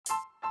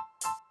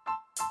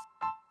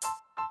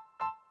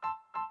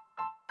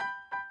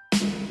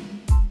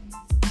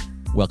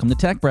Welcome to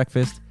Tech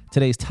Breakfast.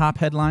 Today's top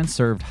headlines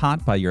served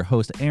hot by your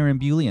host Aaron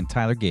Bewley and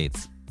Tyler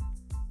Gates.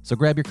 So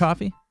grab your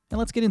coffee and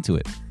let's get into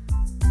it.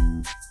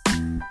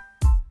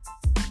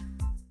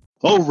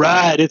 All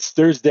right, it's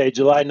Thursday,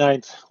 July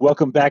 9th.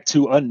 Welcome back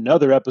to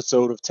another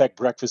episode of Tech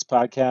Breakfast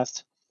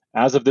Podcast.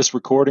 As of this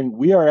recording,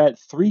 we are at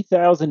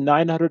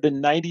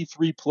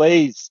 3,993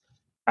 plays.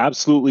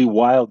 Absolutely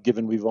wild,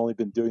 given we've only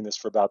been doing this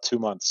for about 2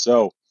 months.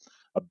 So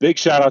a big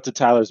shout out to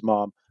Tyler's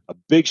mom. A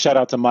big shout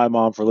out to my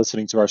mom for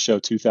listening to our show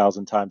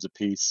 2,000 times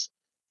apiece.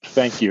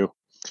 Thank you.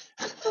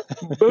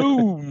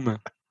 Boom.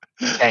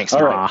 Thanks,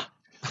 All Ma.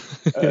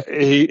 Right.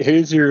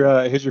 Here's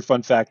your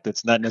fun fact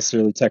that's not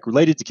necessarily tech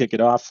related to kick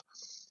it off.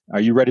 Are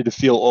you ready to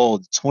feel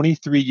old?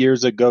 23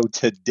 years ago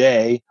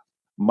today,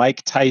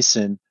 Mike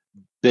Tyson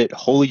bit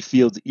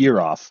Holyfield's ear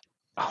off.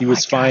 He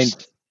was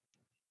fined.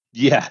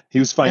 Yeah, he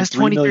was fined That's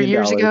 $3 million. 23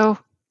 years ago?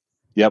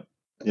 Yep.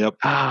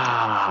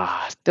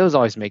 Those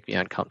always make me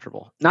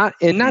uncomfortable. Not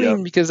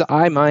even because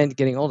I mind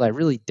getting old. I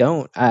really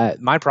don't.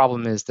 My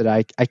problem is that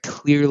I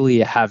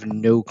clearly have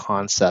no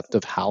concept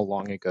of how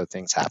long ago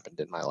things happened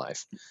in my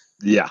life.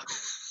 Yeah.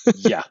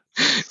 So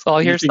I'll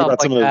hear stuff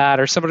like that,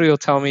 or somebody will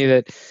tell me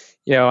that,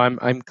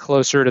 I'm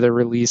closer to the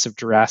release of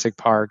Jurassic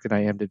Park than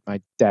I am to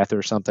my death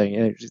or something.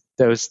 And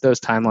those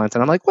timelines,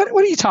 and I'm like, what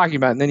are you talking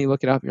about? And then you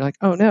look it up, and you're like,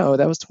 oh no,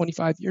 that was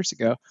 25 years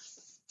ago.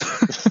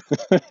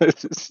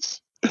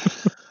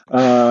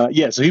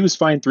 So he was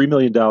fined $3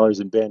 million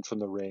and banned from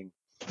the ring.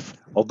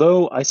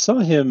 Although I saw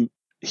him,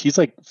 he's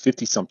like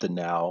 50 something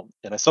now,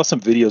 and I saw some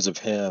videos of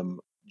him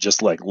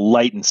just like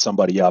lighting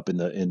somebody up in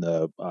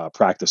the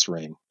practice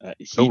ring.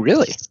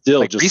 Really? Still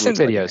like just recent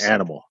looks videos. like an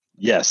animal.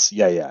 Yes,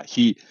 yeah.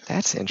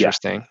 That's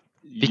interesting.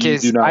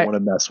 Because you do not want to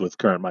mess with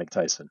current Mike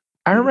Tyson.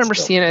 I remember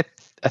seeing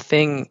a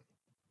thing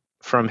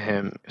from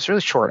him. It's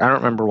really short. I don't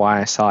remember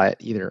why I saw it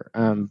either.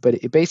 But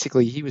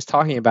basically, he was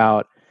talking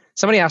about,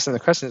 somebody asked him the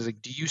question, is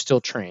like, do you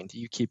still train? Do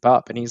you keep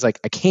up? And he's like,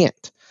 I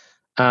can't.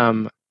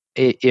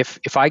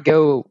 If I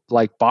go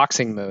like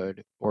boxing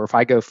mode, or if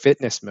I go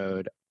fitness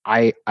mode,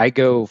 I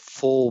go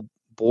full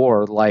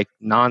bore, like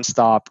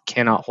nonstop,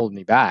 cannot hold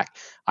me back.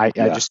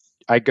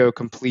 I go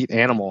complete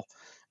animal.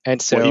 And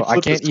so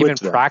I can't even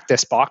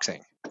practice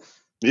boxing.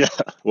 Yeah,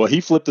 well, he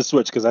flipped the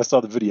switch because I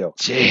saw the video.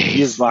 Jeez.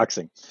 He is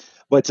boxing.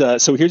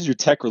 But so here's your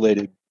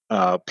tech-related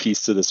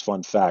piece to this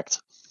fun fact.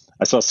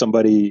 I saw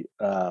somebody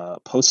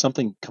post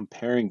something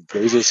comparing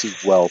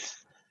Bezos'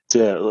 wealth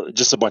to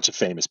just a bunch of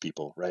famous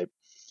people, right?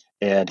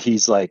 And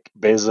he's like,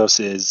 Bezos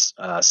is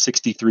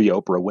 63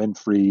 Oprah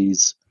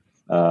Winfrey's,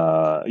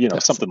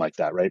 something like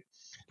that, right?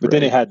 But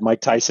then it had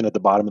Mike Tyson at the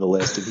bottom of the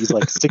list, and he's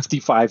like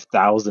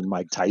 65,000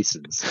 Mike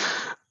Tysons,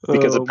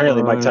 because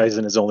apparently Mike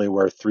Tyson is only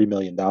worth $3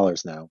 million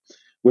now.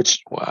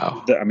 Which,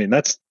 wow,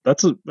 that's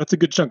a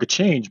good chunk of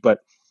change. But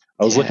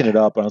I was looking it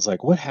up, and I was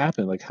like, what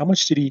happened? Like, how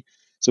much did he?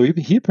 So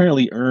he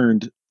apparently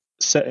earned,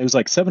 it was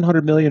like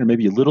 700 million, or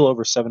maybe a little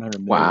over 700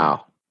 million.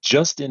 Wow,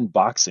 just in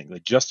boxing,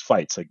 like just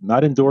fights, like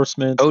not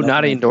endorsements. Oh,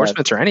 not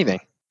endorsements or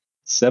anything.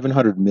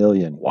 700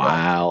 million.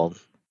 Wow.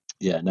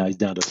 Yeah, now he's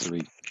down to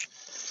 3.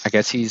 I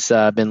guess he's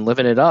been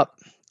living it up.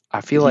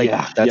 I feel like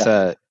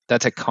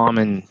that's a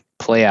common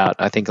play out.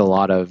 I think a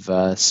lot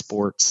of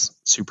sports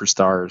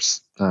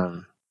superstars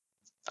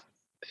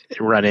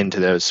run into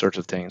those sorts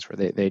of things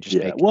where they just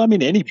make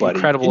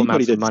incredible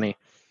amounts of money.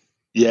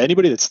 Yeah,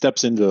 anybody that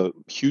steps into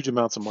huge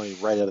amounts of money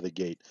right out of the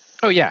gate.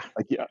 Oh yeah,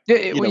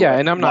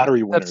 and I'm not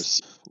lottery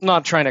winners.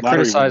 Not trying to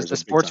criticize the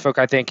sports folk.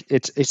 I think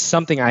it's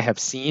something I have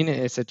seen.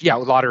 It's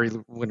lottery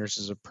winners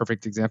is a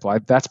perfect example.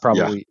 That's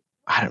probably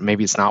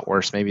maybe it's not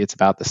worse. Maybe it's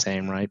about the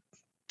same, right?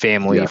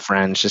 Family,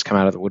 friends just come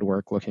out of the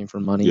woodwork looking for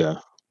money. Yeah.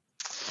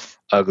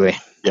 Ugly.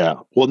 Yeah.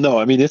 Well, no,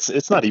 I mean,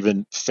 it's not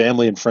even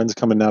family and friends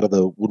coming out of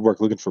the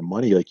woodwork looking for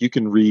money. Like, you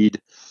can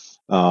read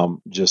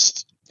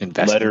just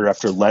letter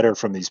after letter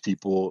from these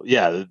people.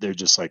 Yeah. They're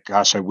just like,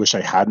 gosh, I wish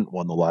I hadn't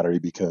won the lottery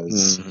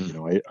because,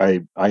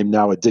 I'm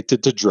now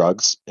addicted to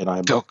drugs and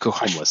I'm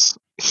homeless.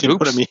 You know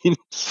what I mean?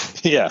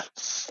 Yeah.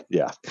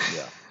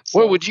 So,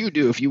 what would you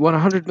do if you won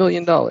 $100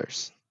 million?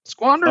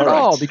 Squander it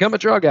all, become a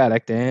drug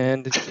addict,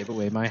 and give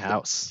away my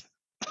house.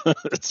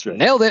 That's right.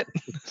 Nailed it.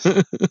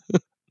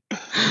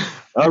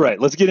 All right,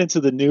 let's get into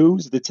the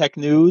news, the tech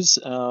news.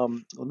 Let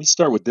me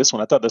start with this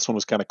one. I thought this one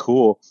was kind of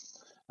cool.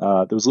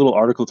 There was a little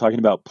article talking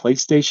about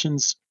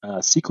PlayStation's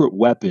secret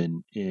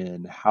weapon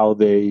in how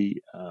they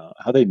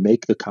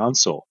make the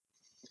console.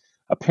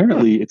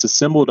 Apparently, it's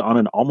assembled on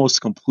an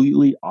almost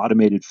completely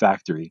automated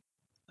factory.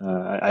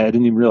 I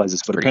didn't even realize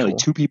this, but apparently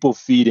 2 people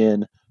feed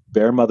in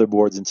bare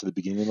motherboards into the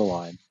beginning of the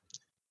line.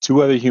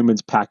 2 other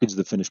humans package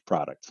the finished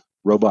product.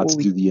 Robots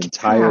do the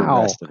entire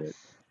rest of it.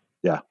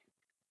 Yeah.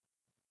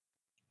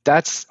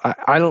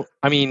 I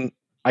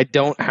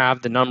don't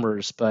have the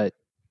numbers, but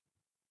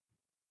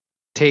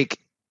take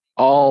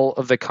all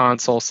of the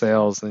console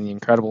sales and the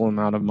incredible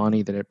amount of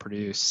money that it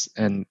produced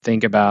and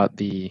think about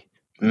the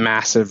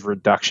massive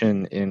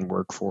reduction in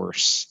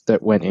workforce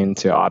that went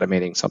into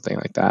automating something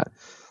like that.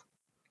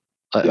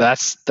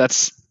 That's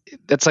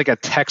like a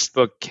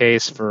textbook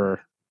case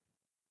for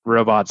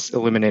robots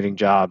eliminating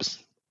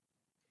jobs.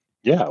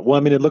 Yeah, well, I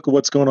mean, look at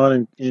what's going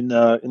on in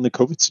the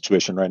COVID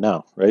situation right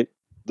now, right?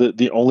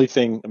 The only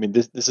thing, I mean,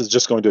 this is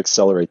just going to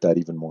accelerate that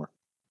even more.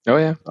 Oh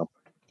yeah, So,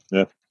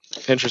 yeah.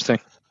 interesting.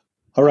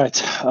 All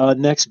right.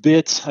 Next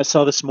bit I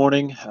saw this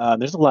morning.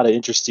 There's a lot of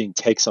interesting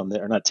takes on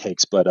there, or not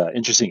takes, but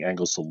interesting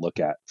angles to look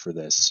at for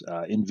this.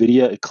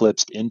 NVIDIA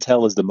eclipsed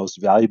Intel as the most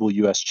valuable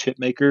U.S. chip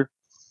maker.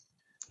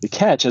 The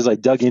catch, as I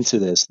dug into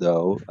this,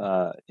 though,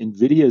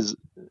 NVIDIA's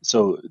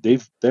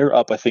they're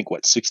up, I think,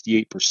 what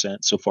 68%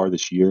 so far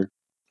this year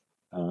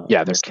Yeah,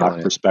 from a they're stock killing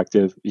it.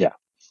 perspective. Yeah.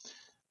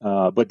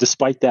 But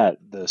despite that,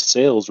 the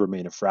sales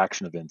remain a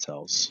fraction of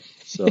Intel's.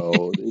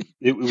 So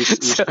it was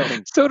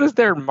showing. So does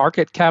their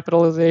market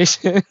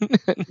capitalization.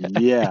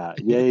 Yeah.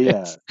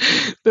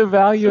 The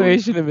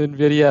valuation of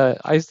Nvidia.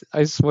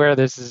 I swear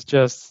this is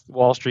just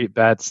Wall Street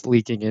bets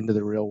leaking into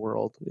the real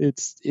world.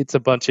 It's a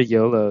bunch of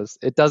YOLOs.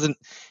 It doesn't.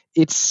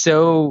 It's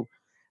so.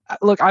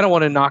 Look, I don't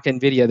want to knock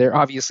Nvidia. They're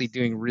obviously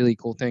doing really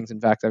cool things. In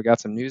fact, I've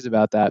got some news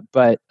about that.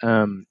 But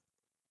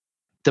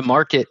the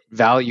market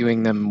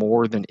valuing them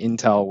more than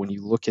Intel when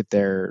you look at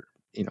their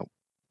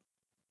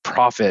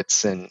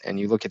profits and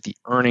you look at the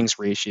earnings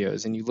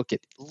ratios and you look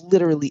at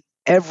literally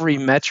every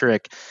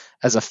metric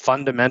as a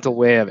fundamental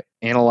way of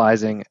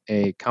analyzing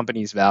a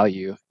company's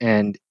value,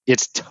 and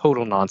it's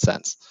total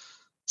nonsense.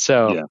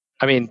 So Yeah.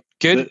 I mean,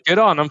 good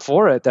on them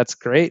for it. That's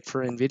great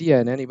for Nvidia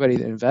and anybody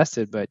that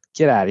invested, but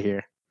get out of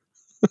here.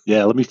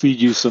 Yeah, let me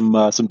feed you some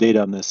data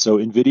on this. So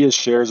NVIDIA's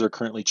shares are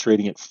currently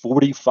trading at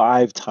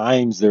 45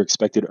 times their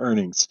expected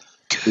earnings,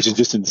 which is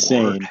just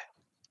insane.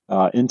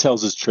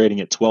 Intel's is trading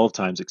at 12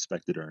 times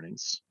expected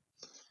earnings.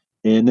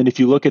 And then if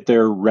you look at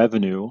their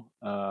revenue,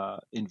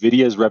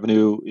 NVIDIA's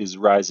revenue is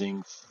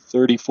rising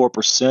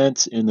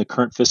 34% in the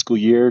current fiscal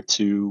year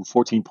to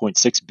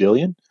 $14.6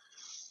 billion.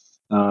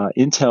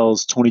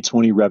 Intel's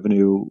 2020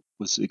 revenue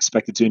was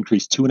expected to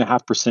increase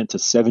 2.5% to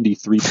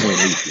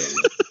 $73.8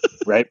 billion.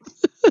 Right?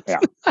 Yeah.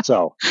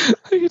 So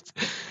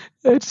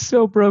it's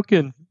so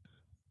broken.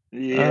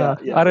 Yeah.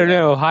 I don't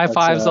know. High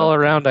fives all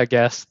around, I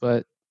guess.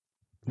 But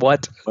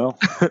what? Well,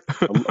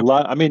 a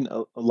lot. I mean,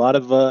 a lot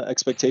of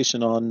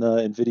expectation on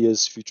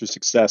NVIDIA's future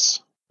success.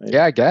 Right?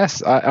 Yeah, I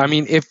guess. I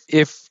mean,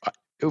 if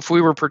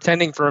we were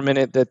pretending for a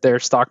minute that their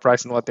stock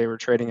price and what they were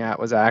trading at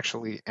was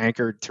actually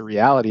anchored to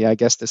reality, I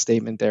guess the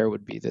statement there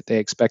would be that they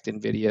expect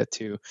NVIDIA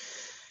to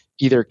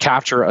either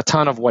capture a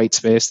ton of white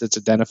space that's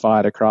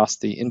identified across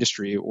the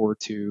industry or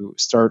to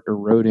start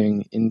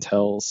eroding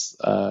Intel's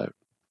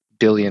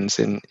billions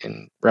in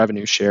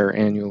revenue share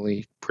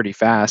annually pretty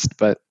fast.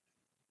 But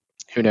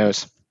who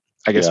knows?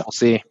 I guess we'll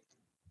see.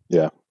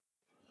 Yeah.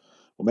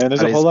 Well, man,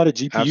 there's a whole lot of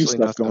GPU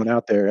stuff going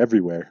out there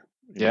everywhere.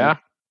 Yeah.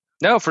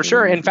 No, for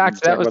sure. In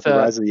fact, that was the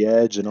rise of the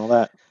edge and all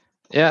that.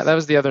 Yeah, that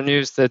was the other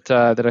news that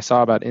I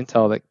saw about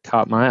Intel that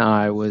caught my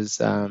eye was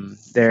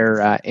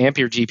their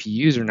Ampere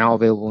GPUs are now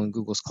available in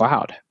Google's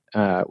cloud,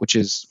 which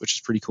is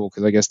pretty cool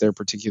because I guess they're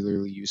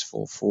particularly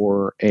useful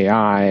for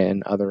AI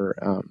and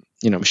other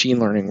machine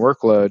learning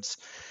workloads.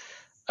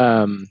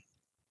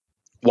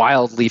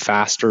 Wildly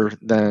faster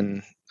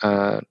than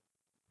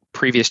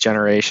previous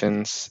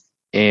generations,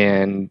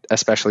 and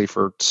especially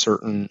for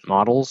certain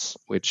models,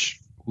 which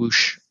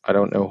whoosh, I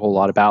don't know a whole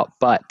lot about,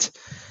 but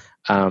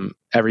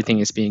everything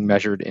is being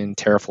measured in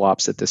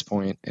teraflops at this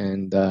point,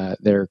 and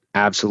they're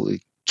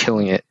absolutely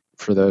killing it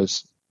for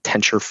those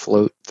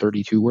TensorFloat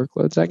 32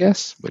 workloads, I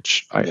guess,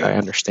 which I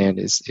understand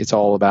it's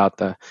all about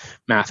the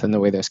math and the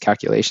way those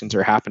calculations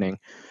are happening.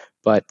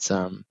 But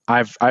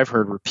I've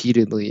heard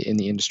repeatedly in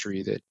the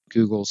industry that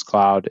Google's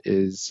cloud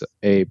is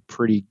a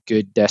pretty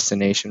good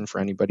destination for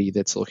anybody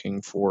that's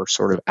looking for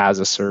sort of as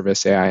a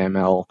service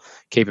AI/ML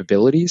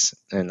capabilities,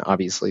 and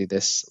obviously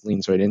this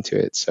leans right into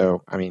it.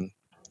 So I mean,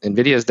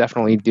 NVIDIA is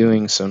definitely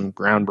doing some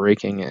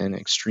groundbreaking and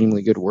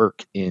extremely good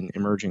work in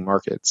emerging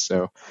markets.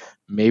 So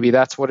maybe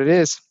that's what it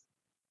is.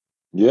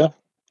 Yeah,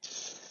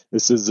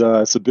 this is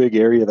it's a big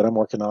area that I'm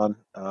working on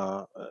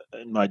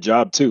in my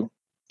job too.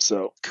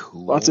 So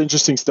cool. Lots of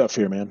interesting stuff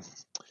here, man.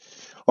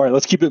 All right,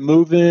 let's keep it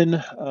moving.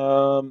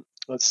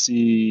 Let's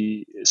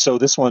see. So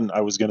this one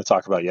I was going to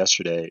talk about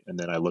yesterday, and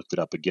then I looked it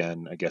up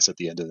again, I guess at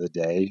the end of the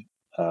day,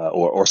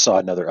 or saw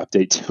another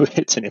update to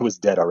it, and it was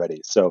dead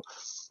already. So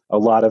a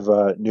lot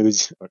of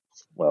news.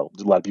 Well,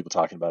 a lot of people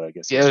talking about it, I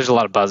guess. Yeah, there's a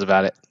lot of buzz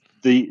about it.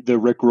 The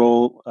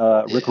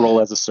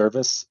Rickroll as a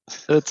service.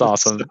 That's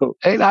awesome.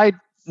 And I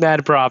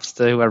mad props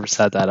to whoever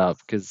set that up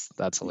because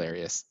that's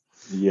hilarious.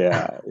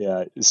 Yeah.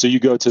 So you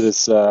go to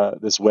this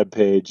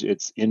webpage.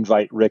 It's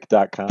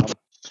inviterick.com,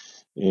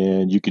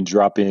 and you can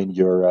drop in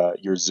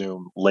your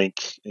Zoom link,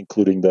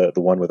 including the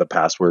one with a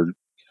password,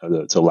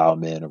 to allow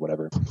them in or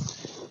whatever.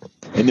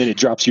 And then it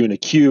drops you in a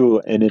queue,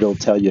 and it'll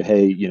tell you,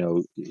 hey,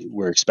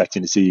 we're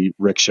expecting to see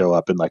Rick show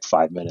up in like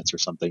 5 minutes or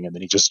something, and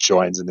then he just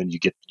joins, and then you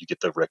get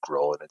the Rick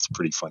roll, and it's a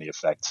pretty funny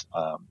effect.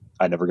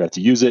 I never got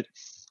to use it.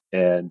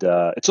 And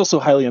it's also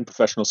highly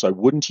unprofessional, so I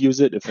wouldn't use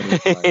it if any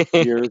of my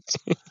peers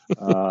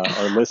are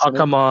listening. Oh,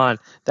 come on.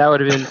 That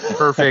would have been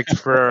perfect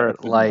for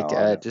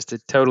just a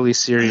totally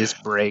serious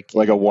break.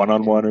 Like a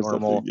one-on-one or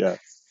something, yeah.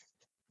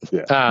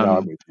 Yeah. No, I'm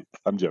Um, with you.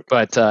 I'm joking.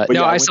 but But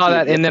no, yeah, I I went saw through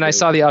that, it and then I yesterday.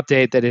 saw the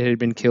update that it had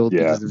been killed Yeah.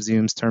 because of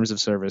Zoom's terms of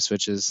service,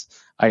 which is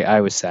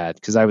I was sad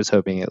because I was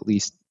hoping at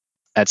least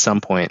at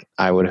some point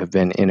I would have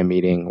been in a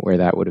meeting where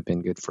that would have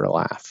been good for a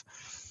laugh.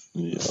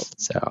 Yep.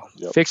 So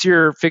Yep. fix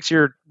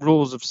your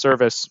rules of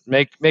service.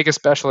 Make a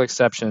special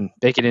exception.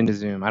 Bake it into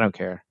Zoom. I don't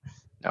care.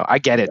 No, I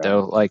get it Yeah.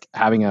 though. Like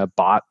having a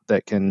bot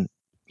that can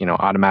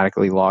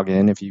automatically log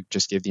in if you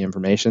just give the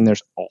information.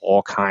 There's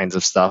all kinds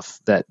of stuff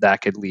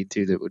that could lead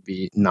to that would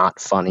be not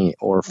funny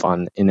or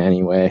fun in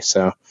any way.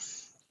 So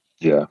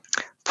Yeah.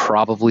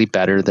 probably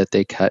better that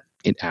they cut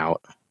it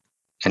out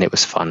and it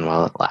was fun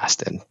while it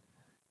lasted.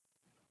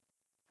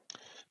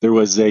 There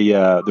was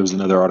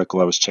another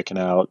article I was checking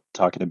out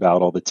talking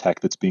about all the tech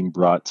that's being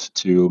brought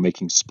to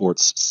making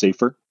sports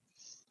safer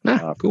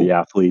for Cool. the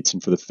athletes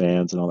and for the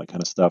fans and all that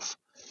kind of stuff.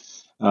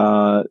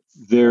 The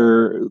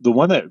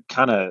one that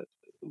kind of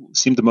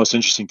seemed the most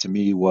interesting to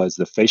me was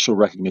the facial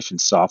recognition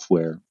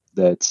software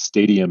that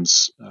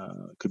stadiums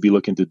could be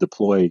looking to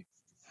deploy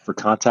for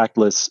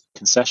contactless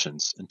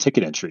concessions and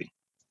ticket entry.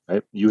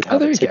 Right, you would have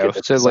there a you ticket go.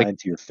 that's So like assigned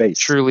to your face.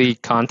 truly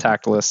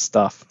contactless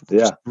stuff. Yeah.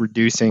 Just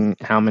reducing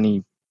how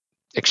many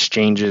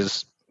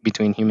exchanges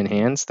between human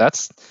hands.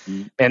 That's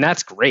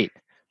great.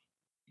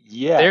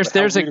 Yeah,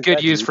 There's a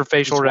good use for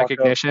facial Just walk up.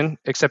 recognition,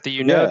 except that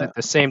Yeah. that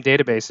the same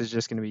database is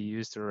just going to be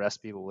used to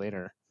arrest people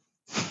later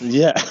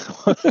Yeah.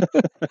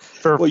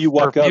 for Well, you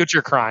walk up.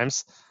 future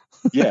crimes.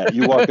 Yeah,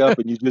 you walk up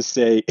and you just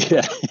say,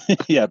 yeah,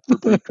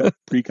 for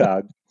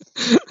precog.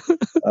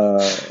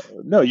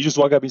 No, you just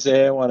walk up and you say,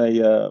 hey, I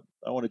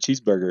want a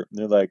cheeseburger, and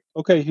they're like,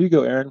 okay, here you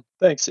go, Aaron,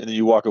 thanks, and then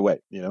you walk away.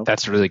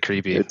 That's really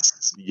creepy. It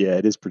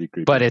is pretty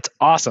creepy, but it's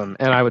awesome,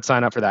 and I would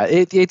sign up for that.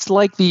 It's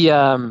like the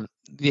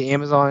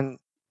Amazon,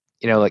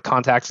 like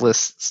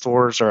contactless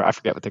stores, or I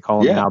forget what they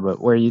call them now,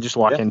 but where you just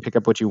walk in, pick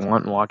up what you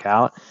want, and walk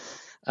out.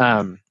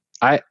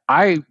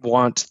 I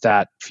want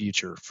that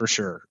future for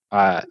sure.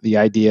 The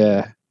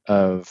idea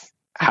of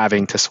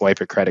having to swipe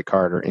a credit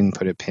card or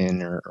input a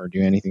PIN or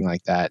do anything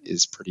like that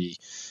is pretty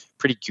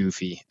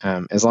goofy.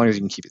 As long as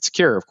you can keep it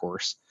secure, of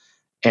course,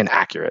 and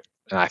accurate.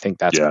 And I think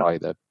that's probably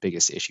the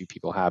biggest issue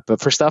people have. But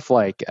for stuff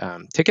like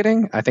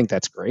ticketing, I think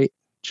that's great.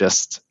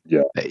 Just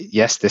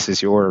yes, this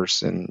is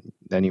yours, and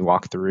then you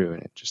walk through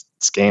and it just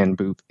scan,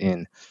 boop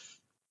in.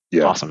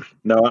 Yeah. Awesome.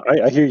 No,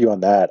 I hear you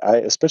on that.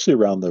 Especially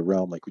around the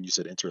realm, like when you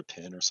said enter a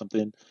PIN or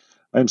something.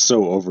 I'm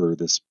so over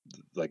this,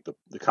 like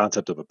the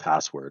concept of a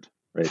password,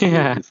 right?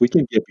 Yeah. If we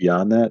can get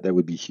beyond that, that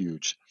would be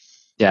huge.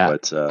 Yeah.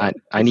 But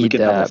I need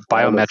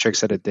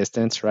biometrics at a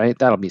distance, right?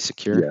 That'll be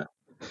secure.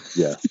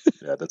 Yeah.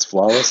 That's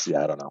flawless.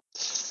 Yeah, I don't know.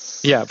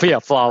 Yeah,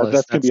 but flawless.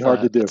 That's gonna be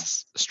hard to do.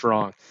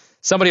 Strong.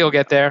 Somebody will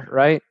get there,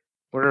 right?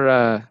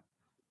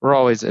 We're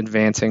always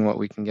advancing what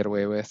we can get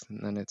away with,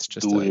 and then it's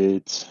just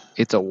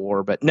it's a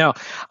war. But no,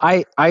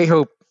 I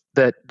hope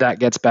that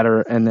gets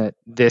better, and that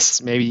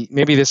this maybe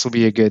this will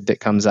be a good that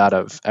comes out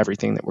of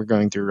everything that we're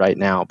going through right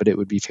now. But it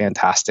would be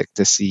fantastic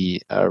to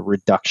see a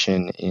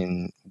reduction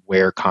in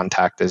where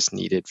contact is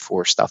needed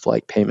for stuff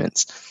like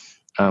payments.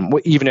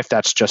 Even if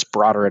that's just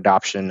broader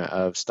adoption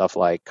of stuff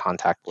like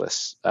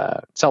contactless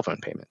cell phone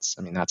payments.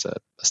 I mean, that's a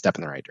step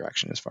in the right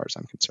direction as far as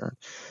I'm concerned.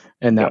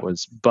 And that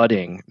was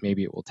budding.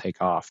 Maybe it will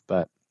take off.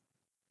 But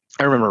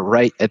I remember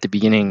right at the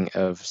beginning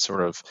of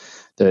sort of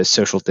the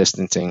social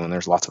distancing, when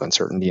there's lots of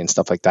uncertainty and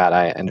stuff like that,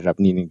 I ended up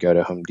needing to go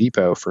to Home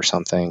Depot for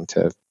something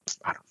to,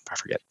 I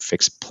forget,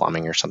 fix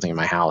plumbing or something in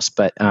my house.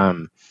 But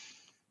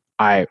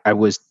I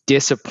was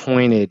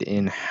disappointed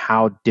in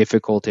how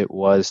difficult it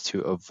was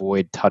to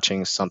avoid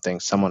touching something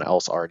someone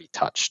else already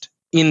touched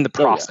in the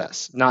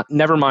process.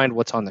 Never mind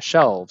what's on the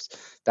shelves.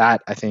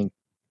 That, I think,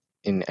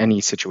 in any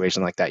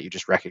situation like that, you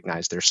just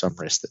recognize there's some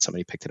risk that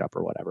somebody picked it up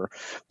or whatever.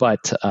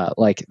 But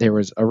like there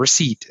was a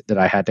receipt that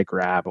I had to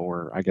grab,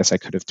 or I guess I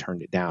could have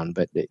turned it down,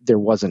 but there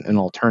wasn't an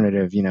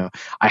alternative.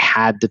 I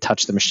had to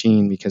touch the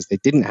machine because they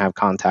didn't have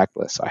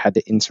contactless. So I had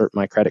to insert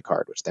my credit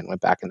card, which then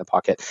went back in the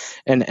pocket.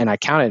 And I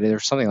counted, there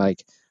was something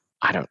like,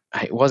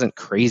 it wasn't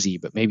crazy,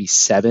 but maybe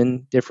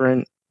 7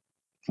 different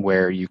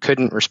where you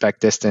couldn't respect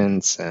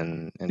distance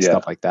and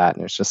stuff like that.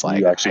 And it's just like,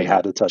 you actually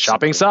had to touch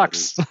shopping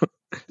sucks.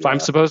 If I'm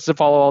supposed to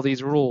follow all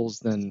these rules,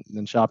 then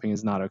shopping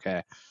is not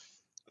okay.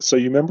 So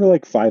you remember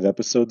like 5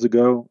 episodes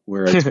ago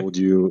where I told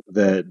you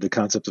that the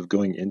concept of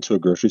going into a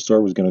grocery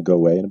store was going to go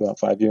away in about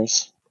 5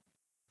 years?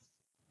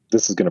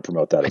 This is going to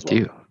promote that as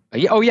well. I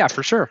do. Oh yeah,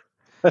 for sure.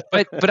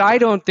 But I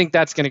don't think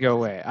that's going to go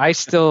away. I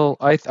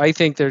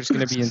think there's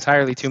going to be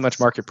entirely too much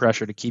market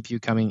pressure to keep you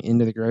coming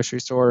into the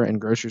grocery store, and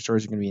grocery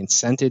stores are going to be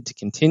incented to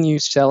continue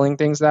selling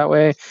things that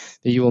way.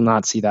 That you will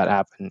not see that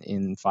happen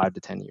in 5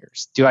 to 10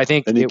 years. Do I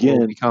think it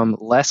will become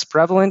less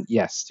prevalent?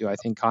 Yes. Do I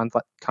think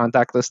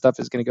contactless stuff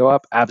is going to go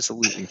up?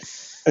 Absolutely.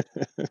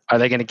 Are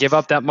they going to give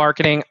up that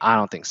marketing? I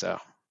don't think so.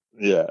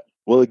 Yeah.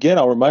 Well, again,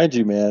 I'll remind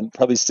you, man,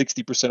 probably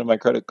 60% of my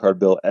credit card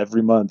bill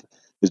every month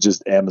is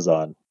just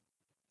Amazon.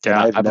 Yeah,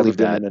 I've I believe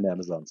never that. been in an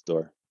Amazon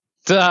store.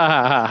 So,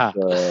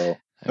 all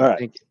right.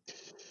 Think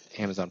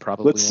Amazon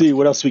probably. Let's see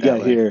what else we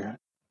got here.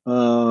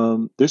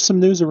 There's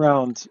some news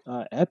around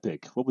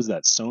Epic. What was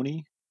that?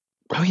 Sony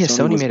Oh yeah,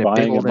 Sony Sony was made a big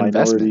buying a old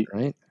investment, minority.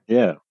 right?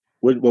 Yeah.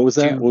 What was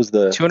that? Two What was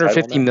the two hundred title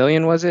on fifty that?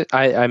 million was it?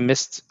 I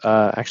missed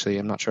actually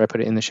I'm not sure I put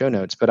it in the show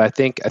notes, but I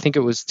think it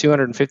was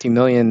 250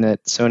 million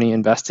that Sony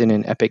invested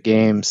in Epic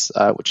Games,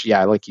 which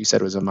yeah, like you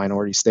said, was a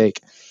minority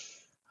stake.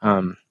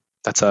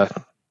 That's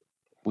a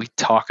we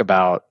talk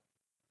about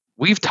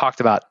we've talked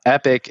about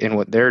Epic and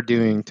what they're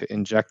doing to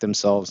inject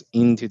themselves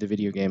into the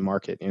video game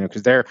market,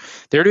 because they're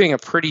doing a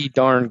pretty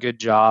darn good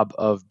job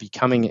of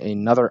becoming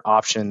another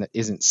option that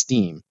isn't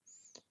Steam,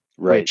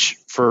 Right. which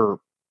for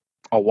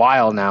a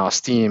while now,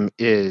 Steam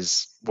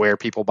is where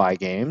people buy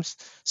games.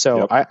 So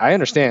Yep. I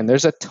understand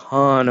there's a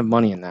ton of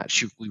money in that.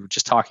 Shoot, we were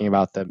just talking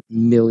about the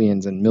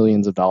millions and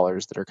millions of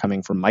dollars that are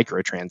coming from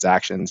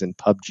microtransactions in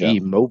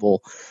PUBG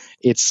Mobile.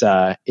 It's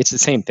the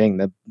same thing.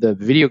 The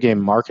video game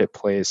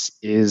marketplace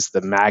is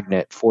the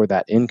magnet for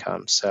that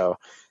income. So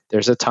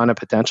there's a ton of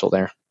potential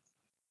there.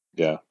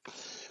 Yeah.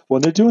 Well,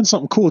 they're doing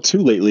something cool too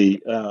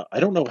lately. I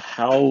don't know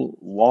how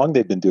long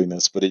they've been doing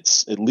this, but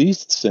it's at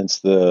least since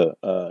the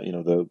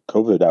the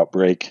COVID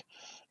outbreak.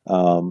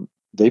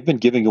 They've been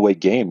giving away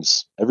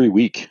games every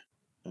week.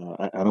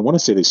 I want to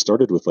say they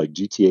started with like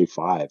GTA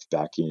 5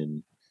 back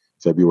in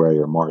February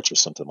or March or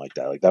something like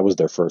that. Like that was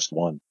their first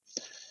one,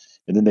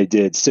 and then they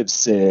did Civ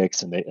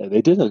 6, and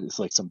they did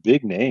like some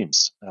big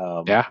names.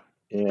 Yeah.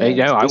 And I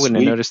this wouldn't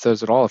have week, noticed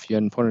those at all if you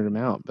hadn't pointed them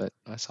out, but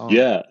I saw them.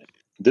 yeah,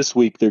 this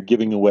week they're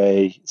giving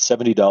away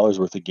 $70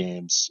 worth of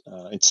games.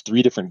 It's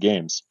 3 different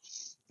games.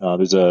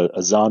 There's a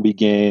zombie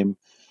game.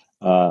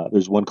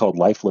 There's one called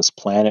Lifeless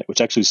Planet,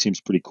 which actually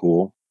seems pretty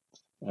cool,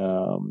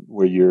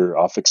 where you're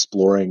off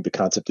exploring. The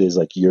concept is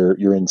like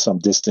you're in some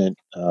distant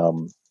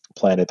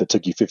planet that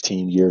took you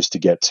 15 years to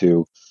get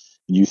to,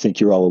 and you think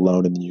you're all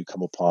alone, and then you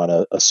come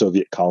upon a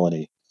Soviet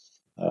colony,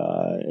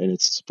 and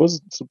it's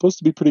supposed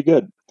to be pretty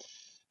good.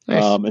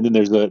 Nice. And then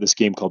there's this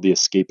game called The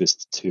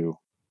Escapist 2.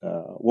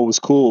 What was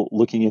cool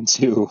looking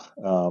into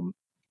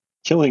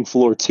Killing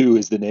Floor 2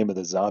 is the name of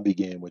the zombie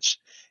game, which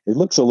it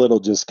looks a little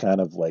just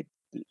kind of like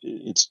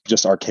it's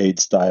just arcade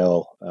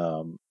style,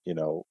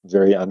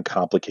 very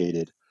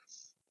uncomplicated.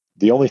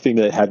 The only thing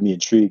that had me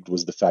intrigued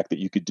was the fact that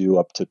you could do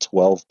up to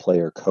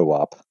 12-player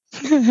co-op,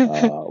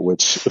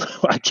 which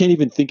I can't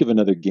even think of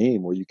another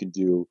game where you can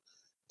do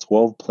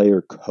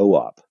 12-player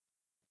co-op.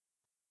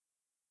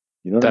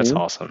 You know what I That's mean?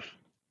 awesome.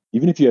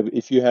 Even if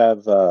you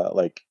have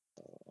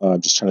I'm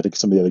just trying to think of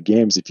some of the other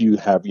games. If you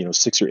have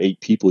 6 or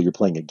 8 people, you're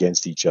playing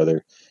against each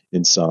other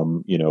in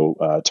some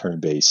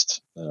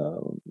turn-based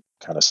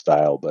kind of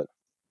style. But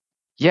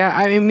yeah,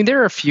 I mean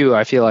there are a few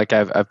I feel like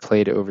I've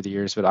played over the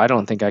years, but I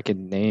don't think I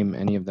can name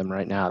any of them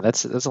right now.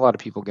 That's a lot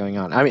of people going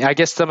on. I mean, I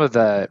guess some of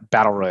the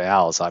battle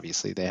royales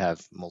obviously they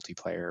have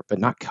multiplayer, but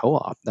not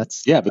co-op. But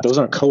those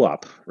aren't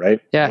co-op,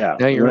 right? Yeah.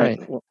 No, you're right.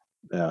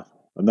 Yeah,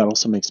 and that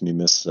also makes me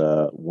miss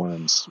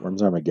Worms.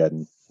 Worms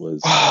Armageddon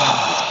was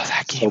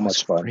that game so was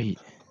much fun. Great.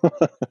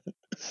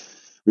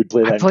 We'd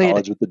play that in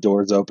college with the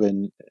doors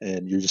open,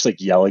 and you're just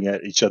like yelling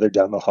at each other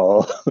down the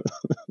hall.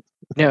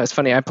 No, it's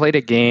funny. I played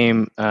a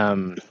game,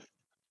 a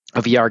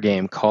VR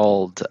game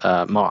called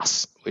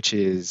Moss, which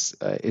is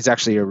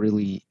actually a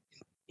really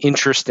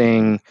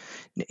interesting.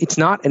 It's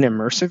not an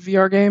immersive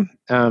VR game,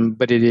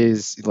 but it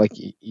is like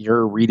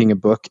you're reading a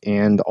book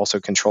and also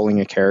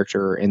controlling a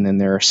character, and then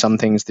there are some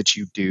things that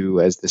you do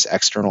as this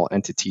external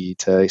entity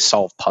to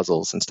solve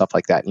puzzles and stuff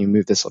like that. And you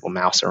move this little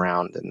mouse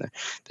around, and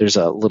there's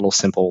a little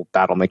simple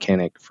battle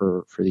mechanic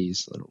for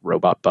these little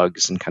robot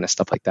bugs and kind of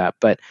stuff like that.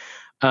 But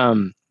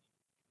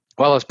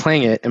while I was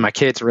playing it, and my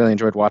kids really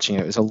enjoyed watching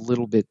it, it was a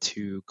little bit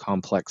too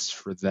complex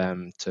for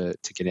them to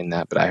get in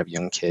that. But I have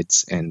young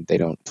kids, and they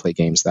don't play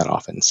games that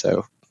often,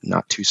 so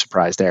not too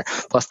surprised there.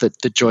 Plus, the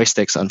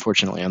joysticks,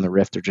 unfortunately, on the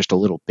Rift are just a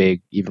little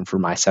big, even for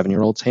my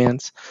 7-year-old's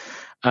hands.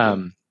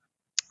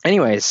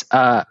 Anyways,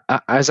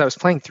 as I was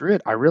playing through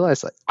it, I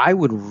realized that I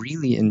would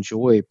really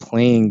enjoy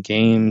playing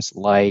games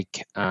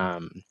like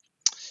the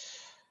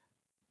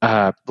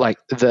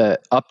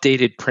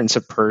updated Prince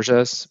of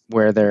Persia's,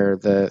 where they're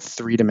the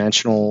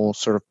 3-dimensional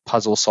sort of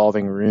puzzle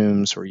solving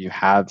rooms where you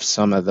have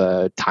some of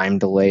the time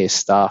delay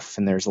stuff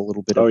and there's a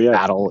little bit of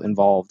battle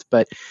involved.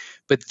 But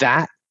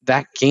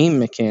that game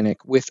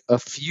mechanic with a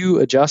few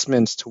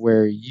adjustments to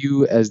where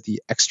you as the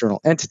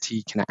external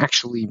entity can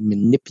actually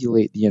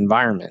manipulate the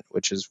environment,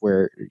 which is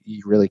where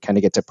you really kind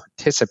of get to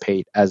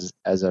participate as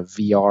a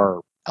VR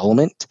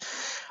element.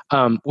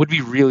 Would be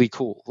really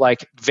cool,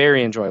 like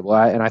very enjoyable.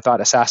 And I thought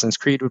Assassin's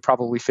Creed would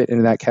probably fit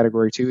into that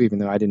category too, even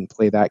though I didn't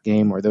play that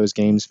game or those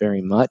games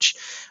very much.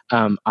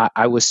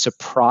 I was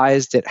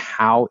surprised at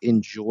how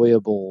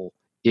enjoyable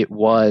it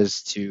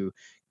was to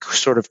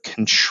sort of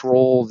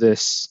control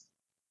this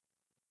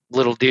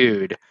little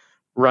dude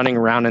running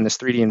around in this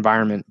 3D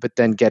environment, but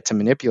then get to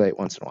manipulate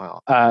once in a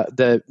while.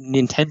 The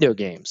Nintendo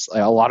games,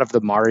 like a lot of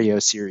the Mario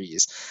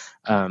series,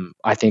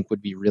 I think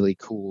would be really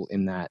cool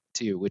in that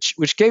too, which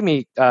gave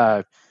me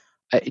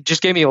it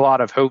just gave me a lot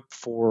of hope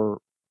for,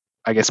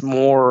 I guess,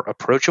 more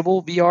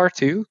approachable VR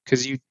too,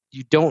 because you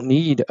don't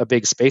need a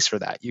big space for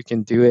that. You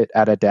can do it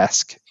at a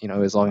desk,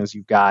 as long as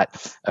you've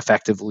got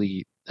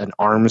effectively an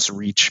arm's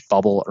reach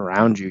bubble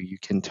around you. You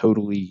can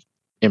totally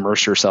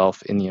immerse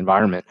yourself in the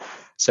environment.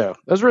 So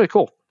that was really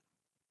cool.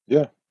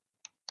 Yeah.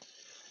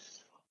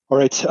 All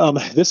right.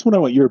 This one I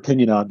want your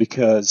opinion on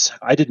because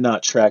I did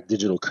not track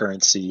digital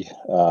currency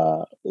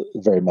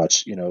very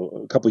much.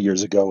 A couple of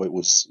years ago, it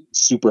was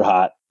super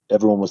hot.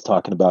 Everyone was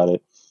talking about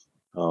it.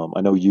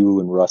 I know you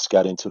and Russ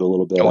got into it a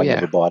little bit. Oh, I yeah.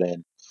 never bought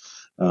in.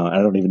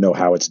 I don't even know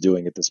how it's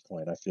doing at this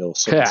point. I feel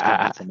so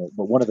disconnected from it.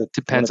 But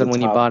Depends on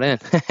when you bought in.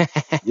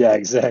 Yeah,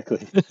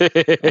 exactly.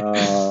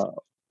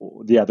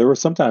 Yeah, there were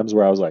some times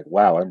where I was like,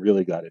 wow, I'm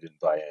really glad I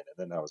didn't buy in. And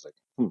then I was like,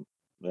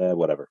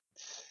 whatever.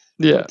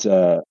 Yeah.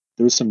 But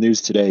there was some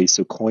news today.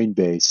 So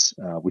Coinbase,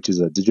 which is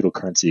a digital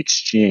currency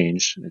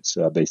exchange, it's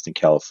based in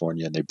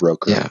California, and they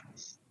broker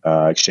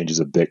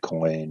exchanges of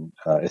Bitcoin,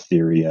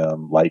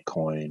 Ethereum,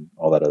 Litecoin,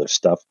 all that other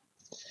stuff.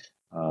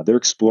 They're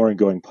exploring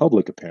going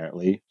public,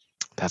 apparently.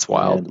 That's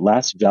wild. And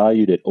last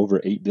valued at over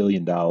 $8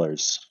 billion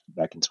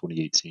back in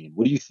 2018.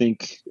 What do you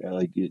think?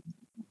 I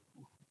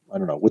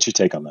don't know. What's your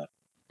take on that?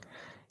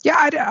 Yeah,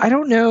 I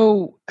don't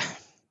know.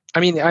 I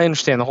mean, I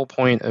understand the whole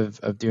point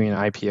of doing an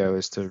IPO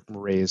is to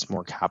raise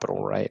more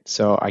capital, right?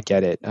 So I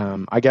get it.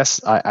 I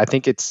guess I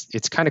think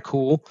it's kind of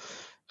cool.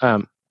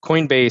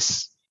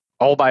 Coinbase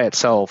all by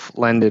itself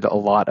lended a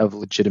lot of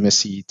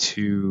legitimacy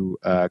to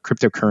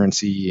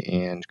cryptocurrency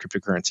and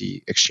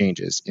cryptocurrency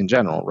exchanges in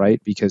general,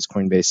 right? Because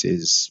Coinbase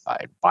is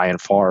by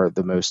and far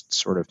the most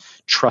sort of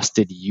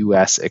trusted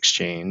U.S.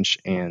 exchange,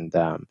 and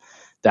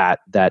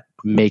that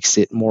makes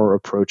it more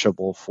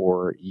approachable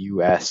for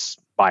U.S.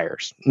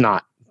 buyers.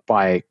 Not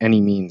by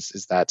any means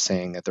is that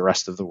saying that the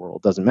rest of the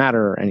world doesn't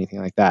matter or anything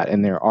like that.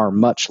 And there are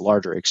much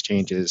larger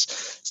exchanges,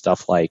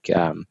 stuff like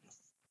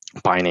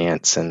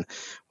Binance and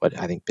what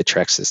I think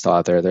Bittrex is still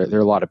out there. There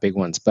are a lot of big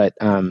ones, but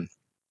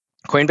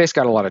Coinbase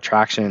got a lot of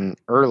traction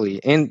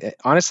early. And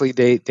honestly,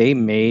 they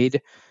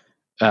made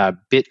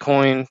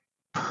Bitcoin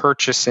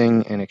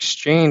purchasing and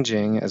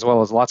exchanging, as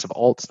well as lots of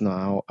alts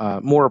now,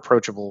 more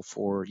approachable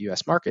for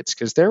U.S. markets,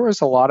 because there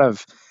was a lot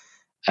of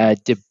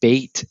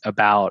debate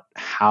about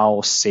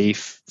how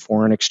safe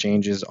foreign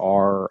exchanges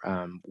are,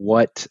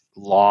 what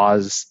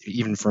laws,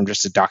 even from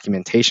just a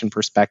documentation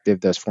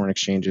perspective, those foreign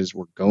exchanges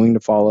were going to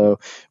follow.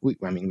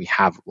 We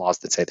have laws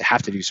that say they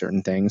have to do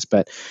certain things,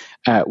 but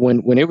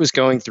when it was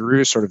going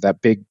through sort of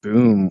that big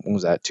boom, what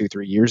was that,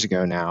 2-3 years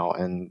ago now,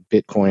 and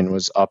Bitcoin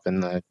was up in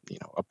the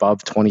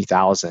above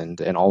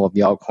 20,000, and all of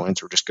the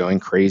altcoins were just going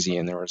crazy,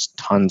 and there was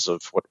tons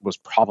of what was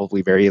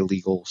probably very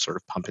illegal sort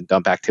of pump and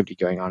dump activity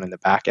going on in the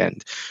back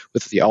end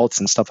with the alts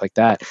and stuff like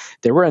that.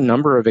 There were a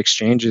number of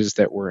exchanges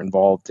that were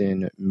involved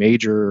in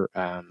major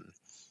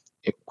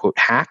quote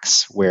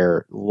hacks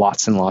where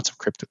lots and lots of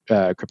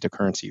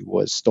cryptocurrency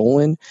was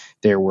stolen.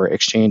 There were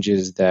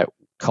exchanges that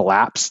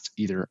collapsed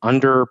either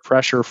under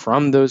pressure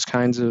from those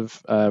kinds of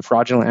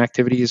fraudulent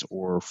activities,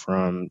 or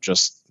from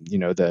just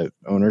the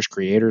owners,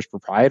 creators,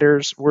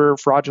 proprietors were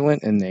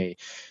fraudulent, and they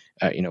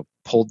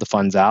pulled the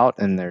funds out.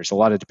 And there's a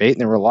lot of debate,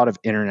 and there were a lot of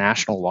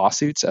international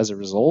lawsuits as a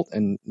result.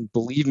 And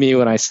believe me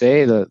when I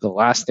say the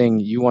last thing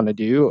you want to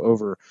do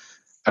over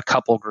a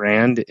couple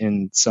grand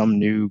in some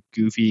new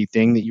goofy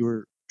thing that you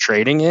were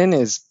trading in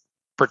is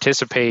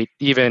participate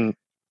even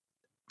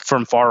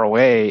from far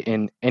away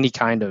in any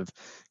kind of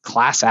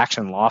class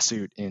action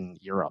lawsuit in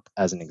Europe,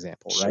 as an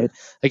example, right?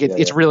 Like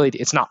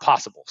it's not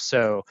possible.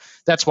 So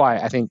that's why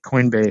I think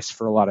Coinbase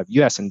for a lot of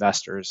US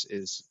investors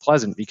is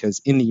pleasant, because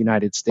in the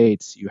United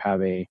States, you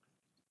have I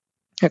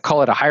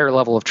call it a higher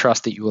level of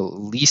trust that you will at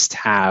least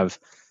have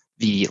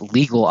the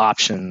legal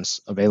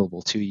options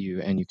available to you,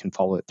 and you can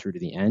follow it through to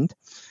the end.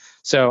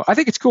 So I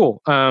think it's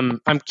cool.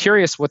 I'm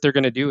curious what they're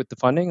going to do with the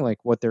funding, like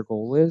what their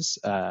goal is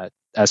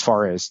as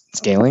far as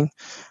scaling.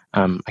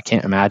 I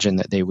can't imagine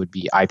that they would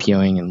be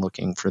IPOing and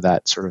looking for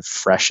that sort of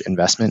fresh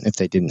investment if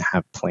they didn't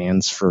have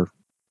plans for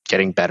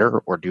getting better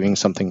or doing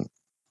something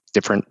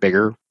different,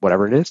 bigger,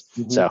 whatever it is.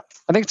 Mm-hmm. So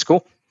I think it's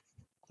cool.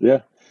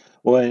 Yeah.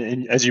 Well,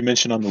 and as you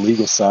mentioned on the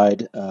legal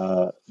side,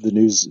 the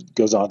news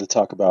goes on to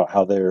talk about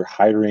how they're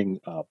hiring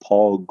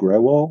Paul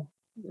Grewal.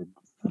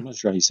 I'm not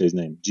sure how you say his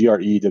name.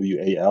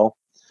 Grewal.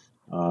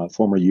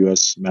 Former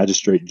U.S.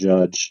 magistrate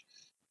judge,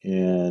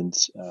 and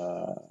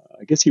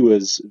I guess he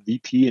was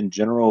VP and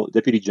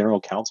deputy general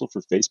counsel for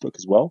Facebook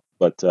as well.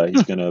 But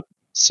he's going to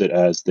sit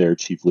as their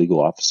chief legal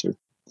officer.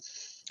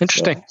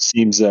 Interesting. So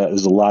seems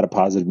there's a lot of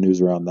positive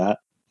news around that.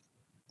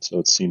 So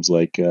it seems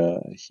like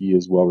he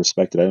is well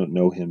respected. I don't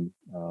know him.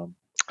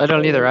 I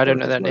don't either. I don't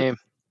know that name.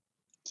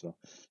 So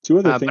two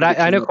other things. But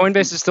I know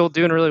Coinbase is still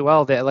doing really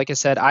well. Like I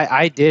said,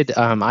 I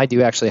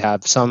do actually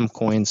have some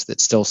coins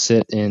that still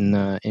sit in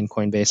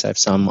Coinbase. I have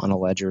some on a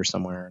ledger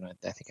somewhere, and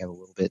I think I have a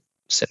little bit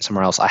sitting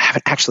somewhere else. I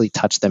haven't actually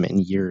touched them in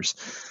years,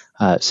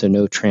 so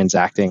no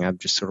transacting. I'm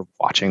just sort of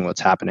watching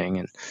what's happening,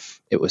 and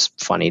it was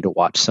funny to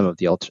watch some of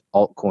the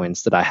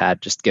altcoins that I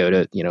had just go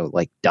to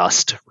like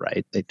dust.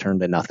 Right, they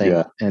turned to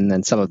nothing, and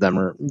then some of them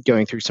are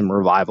going through some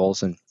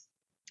revivals. And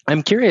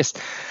I'm curious.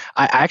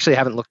 I actually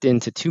haven't looked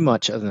into too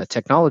much of the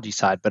technology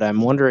side, but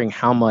I'm wondering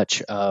how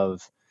much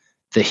of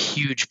the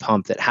huge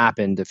pump that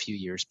happened a few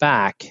years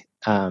back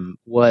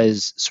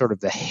was sort of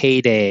the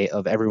heyday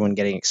of everyone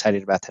getting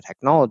excited about the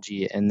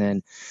technology. And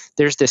then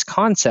there's this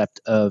concept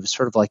of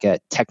sort of like a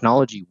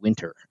technology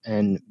winter,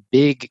 and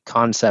big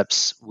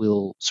concepts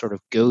will sort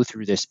of go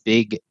through this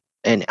big,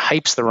 and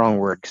hype's the wrong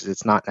word because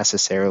it's not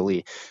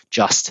necessarily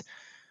just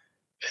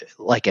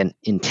like an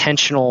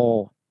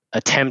intentional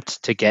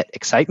attempt to get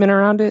excitement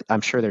around it. I'm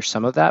sure there's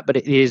some of that, but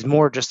it is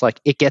more just like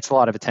it gets a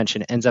lot of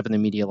attention, ends up in the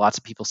media, lots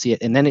of people see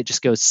it, and then it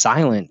just goes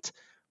silent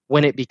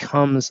when it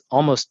becomes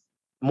almost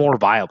more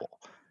viable.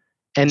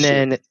 And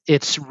then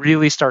it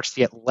really starts to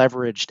get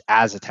leveraged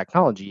as a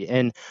technology.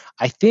 And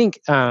I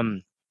think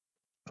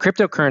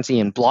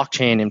cryptocurrency and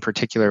blockchain in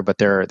particular, but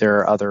there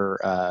are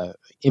other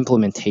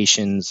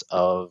implementations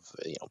of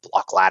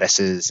block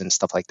lattices and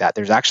stuff like that.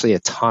 There's actually a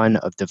ton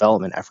of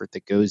development effort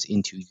that goes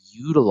into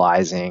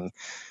utilizing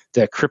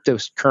the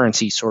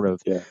cryptocurrency sort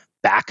of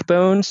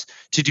backbones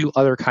to do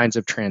other kinds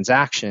of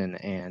transaction,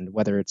 and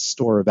whether it's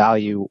store of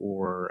value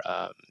or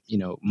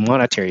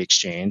monetary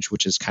exchange,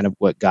 which is kind of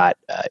what got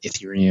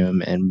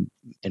Ethereum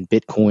and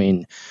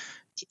Bitcoin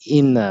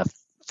in the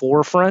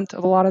forefront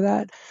of a lot of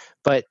that.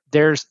 But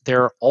there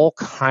are all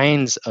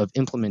kinds of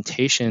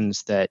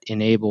implementations that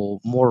enable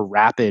more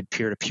rapid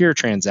peer-to-peer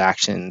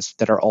transactions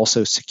that are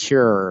also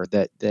secure,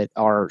 that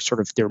are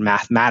sort of, they're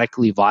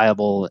mathematically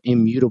viable,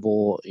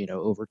 immutable,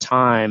 over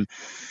time.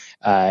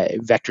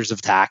 Vectors of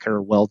attack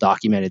are well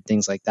documented,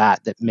 things like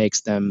that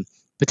makes them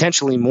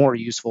potentially more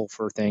useful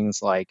for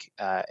things like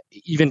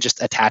even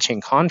just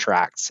attaching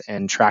contracts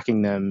and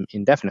tracking them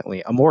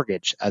indefinitely, a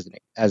mortgage as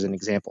an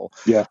example,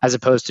 as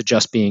opposed to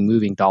just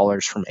moving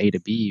dollars from A to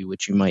B,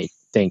 which you might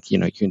think you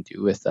can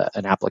do with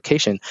an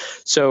application.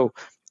 So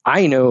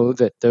I know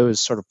that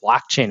those sort of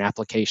blockchain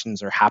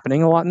applications are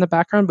happening a lot in the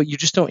background, but you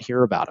just don't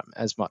hear about them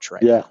as much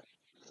right now.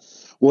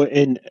 Well,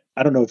 and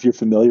I don't know if you're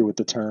familiar with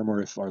the term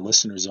or if our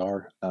listeners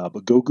are,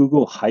 but go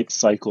Google hype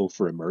cycle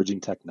for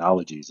emerging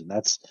technologies, and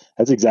that's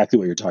exactly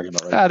what you're talking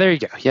about, right? There you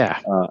go.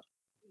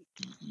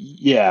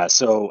 Yeah.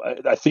 So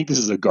I think this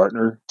is a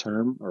Gartner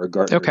term or a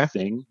Gartner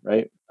thing,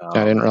 right?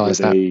 I didn't realize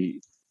that.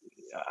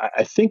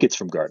 I think it's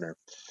from Gartner,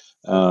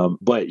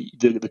 but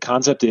the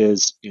concept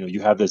is, you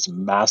have this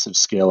massive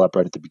scale up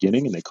right at the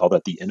beginning, and they call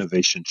that the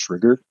innovation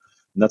trigger,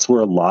 and that's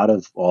where a lot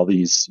of all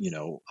these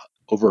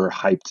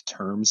overhyped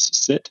terms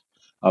sit.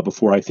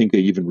 Before I think they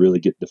even really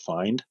get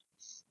defined.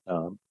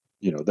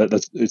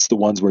 It's the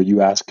ones where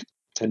you ask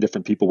 10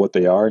 different people what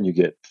they are and you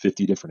get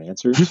 50 different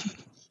answers.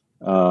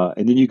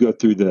 And then you go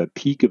through the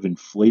peak of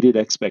inflated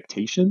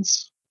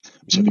expectations,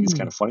 which I think is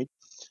kind of funny.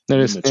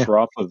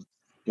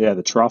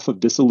 The trough of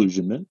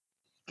disillusionment.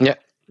 Yeah.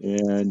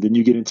 And then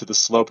you get into the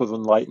slope of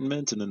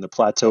enlightenment, and then the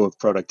plateau of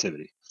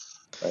productivity.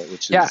 Right,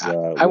 which is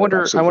I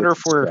wonder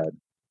if we're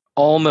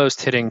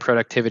almost hitting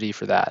productivity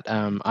for that.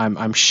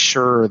 I'm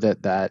sure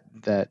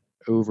that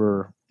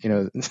over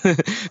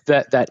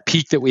that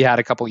peak that we had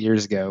a couple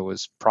years ago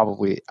was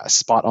probably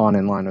spot on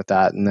in line with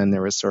that, and then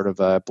there was sort of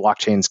a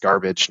blockchain's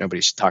garbage,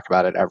 nobody should talk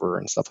about it ever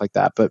and stuff like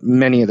that. But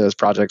many of those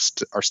projects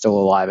are still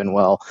alive and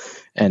well,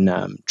 and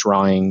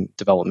drawing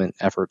development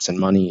efforts and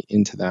money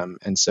into them.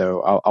 And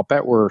so I'll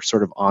bet we're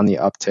sort of on the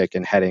uptick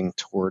and heading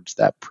towards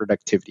that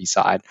productivity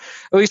side.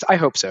 At least I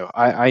hope so.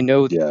 I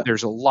know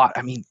there's a lot.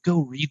 I mean, go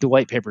read the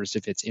white papers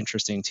if it's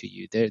interesting to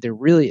you. There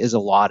really is a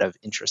lot of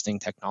interesting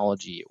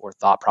technology or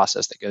thought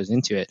process that goes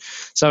into it.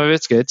 Some of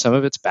it's good, some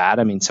of it's bad.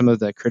 I mean, some of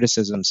the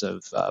criticisms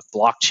of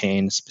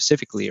blockchain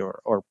specifically,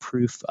 or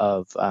proof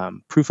of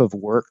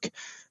work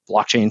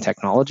blockchain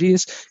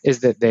technologies,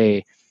 is that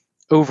they,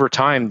 over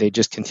time, they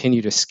just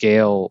continue to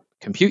scale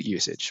compute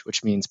usage,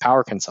 which means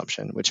power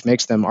consumption, which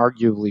makes them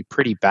arguably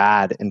pretty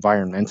bad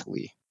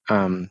environmentally.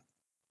 And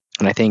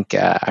I think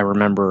I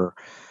remember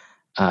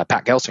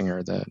Pat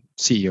Gelsinger, the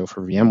CEO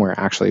for VMware,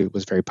 actually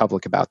was very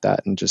public about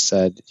that and just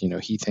said,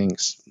 he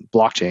thinks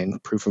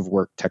blockchain, proof of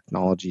work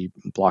technology,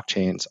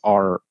 blockchains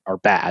are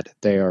bad.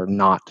 They are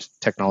not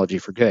technology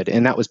for good.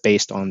 And that was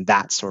based on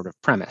that sort of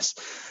premise.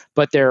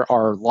 But there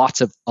are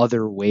lots of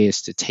other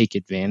ways to take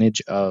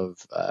advantage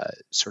of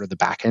sort of the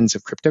back ends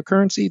of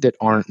cryptocurrency that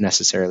aren't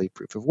necessarily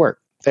proof of work.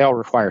 They all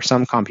require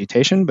some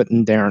computation, but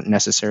they aren't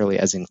necessarily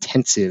as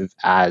intensive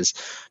as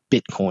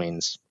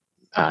Bitcoin's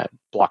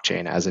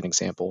blockchain, as an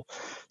example.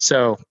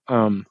 So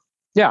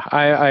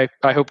I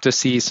hope to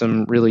see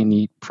some really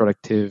neat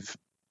productive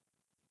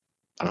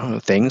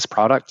things,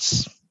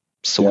 products,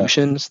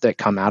 solutions that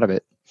come out of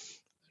it.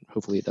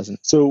 Hopefully it doesn't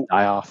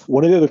die off.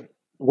 One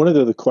of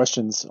the other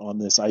questions on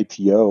this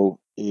IPO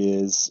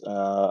is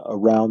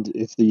around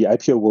if the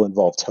IPO will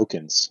involve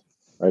tokens,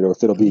 right? Or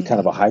if it'll be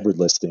kind of a hybrid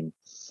listing.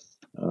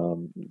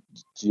 Do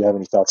you have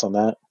any thoughts on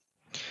that?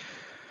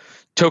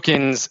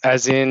 Tokens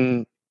as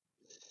in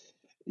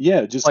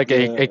just like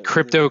a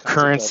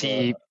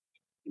cryptocurrency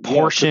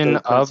portion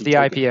of the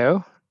token.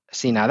 IPO.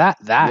 See, now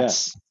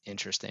that's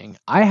interesting.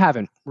 I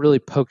haven't really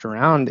poked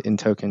around in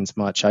tokens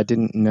much. I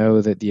didn't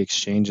know that the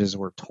exchanges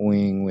were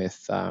toying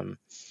with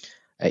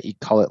you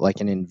call it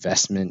like an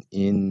investment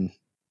in.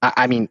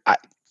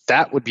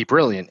 that would be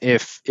brilliant.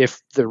 If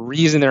the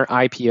reason they're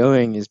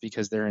IPOing is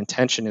because their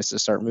intention is to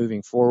start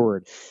moving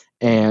forward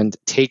and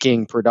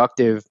taking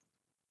productive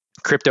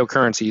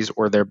cryptocurrencies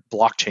or their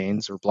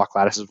blockchains or block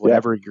lattices,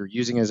 whatever you're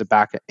using as a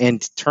backend,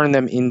 and turn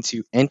them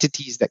into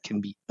entities that can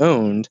be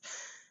owned,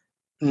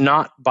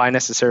 not by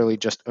necessarily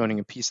just owning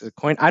a piece of the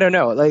coin. I don't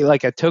know,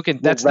 like a token.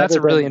 That's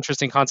a really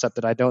interesting concept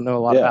that I don't know a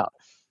lot about.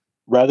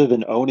 Rather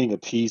than owning a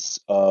piece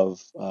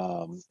of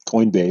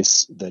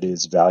Coinbase that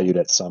is valued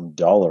at some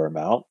dollar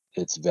amount,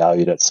 it's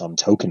valued at some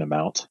token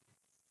amount,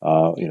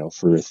 for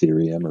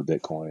Ethereum or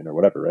Bitcoin or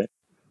whatever, right?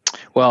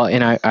 Well,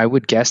 and I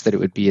would guess that it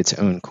would be its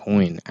own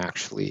coin,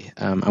 actually.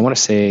 I want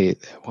to say,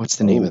 what's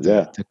the name of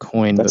the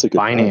coin? That's but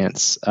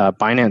Binance.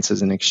 Binance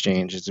is an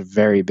exchange. It's a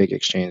very big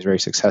exchange, very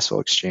successful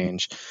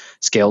exchange,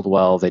 scaled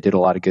well. They did a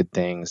lot of good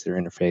things. Their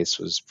interface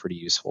was pretty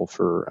useful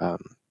for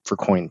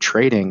coin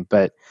trading,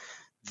 but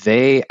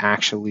they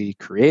actually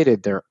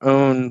created their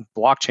own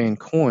blockchain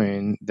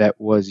coin that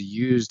was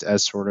used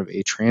as sort of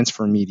a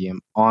transfer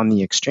medium on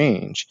the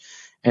exchange.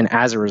 And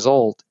as a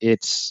result,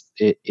 it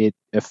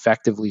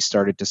effectively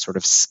started to sort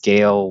of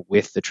scale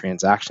with the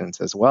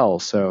transactions as well.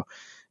 So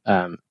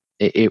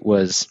it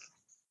was,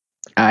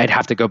 I'd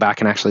have to go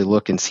back and actually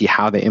look and see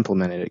how they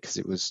implemented it, because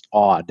it was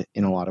odd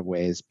in a lot of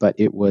ways. But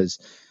it was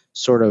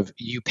sort of,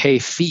 you pay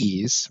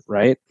fees,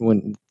 right?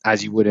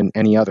 As you would in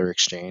any other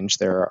exchange,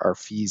 there are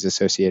fees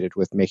associated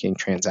with making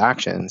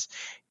transactions.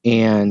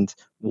 And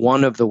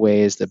one of the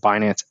ways that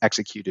Binance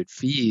executed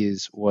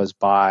fees was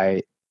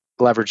by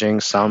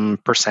leveraging some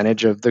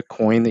percentage of the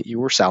coin that you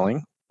were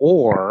selling,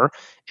 or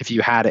if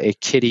you had a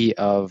kitty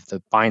of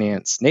the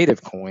Binance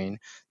native coin,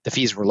 the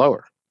fees were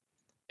lower.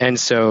 And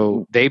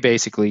so they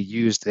basically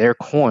used their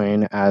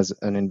coin as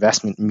an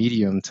investment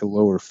medium to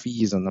lower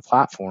fees on the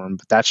platform,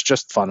 but that's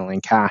just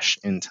funneling cash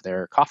into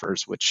their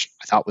coffers, which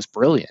I thought was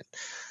brilliant.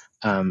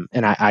 And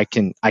I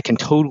can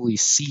totally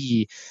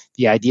see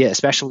the idea,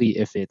 especially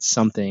if it's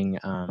something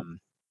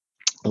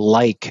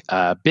like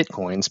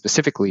Bitcoin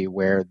specifically,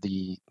 where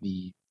the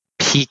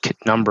peak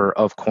number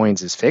of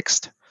coins is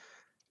fixed,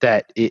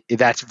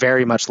 that's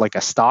very much like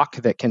a stock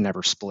that can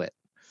never split.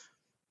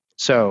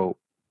 So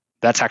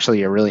that's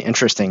actually a really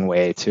interesting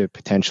way to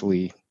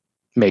potentially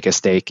make a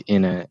stake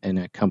in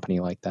a company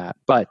like that.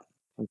 But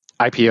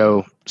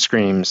IPO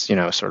screams,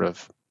 sort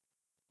of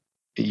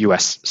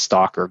U.S.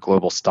 stock or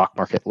global stock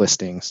market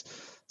listings.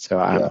 So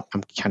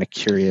I'm kind of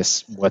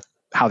curious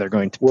how they're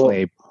going to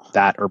play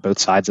that, or both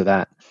sides of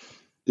that.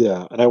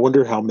 Yeah, and I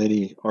wonder how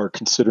many are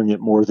considering it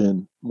more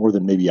than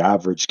maybe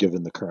average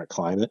given the current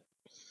climate.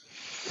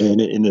 And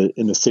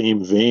in the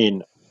same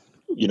vein,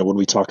 when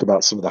we talk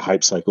about some of the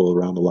hype cycle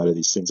around a lot of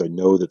these things, I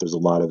know that there's a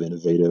lot of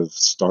innovative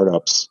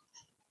startups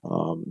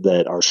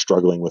that are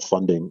struggling with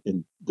funding,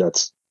 and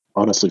that's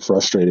honestly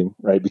frustrating,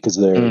 right? Because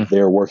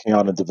they're working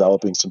on and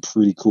developing some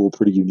pretty cool,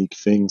 pretty unique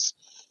things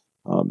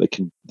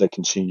that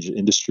can change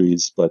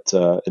industries, but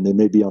and they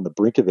may be on the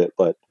brink of it,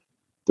 but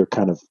they're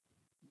kind of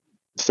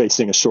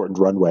facing a shortened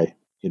runway.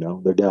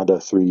 They're down to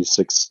 3,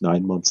 6,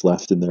 9 months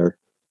left in their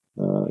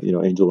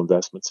angel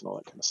investments and all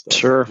that kind of stuff.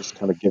 Sure. Just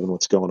kind of given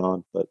what's going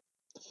on, but.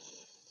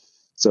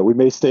 So we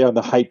may stay on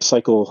the hype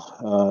cycle,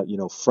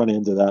 front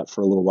end of that for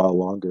a little while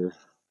longer.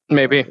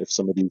 Maybe if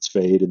some of these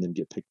fade and then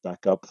get picked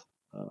back up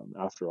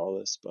after all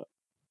this. But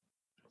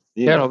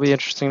it'll be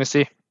interesting to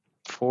see.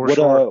 What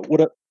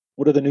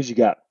other news you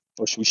got?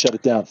 Or should we shut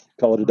it down?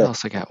 Call it a day. What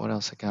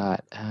else I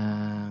got?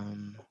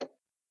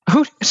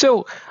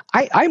 So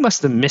I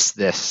must have missed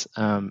this,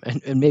 and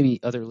maybe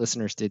other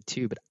listeners did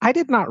too, but I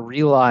did not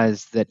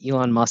realize that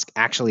Elon Musk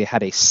actually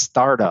had a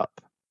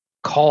startup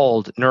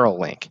called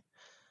Neuralink.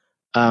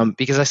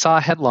 Because I saw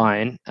a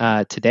headline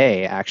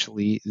today,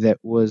 actually, that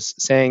was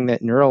saying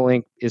that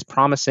Neuralink is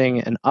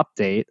promising an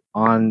update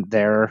on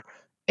their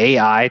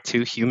AI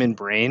to human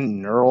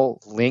brain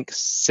Neuralink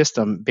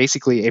system,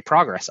 basically a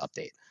progress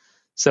update.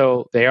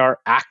 So they are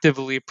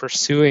actively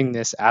pursuing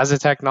this as a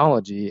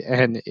technology,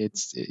 and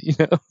it's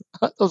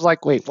I was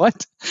like, wait,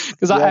 what?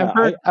 Because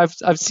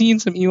I've seen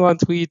some Elon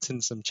tweets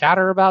and some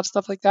chatter about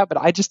stuff like that, but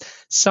I just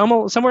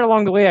somewhere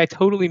along the way I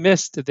totally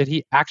missed that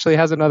he actually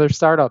has another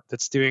startup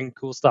that's doing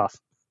cool stuff.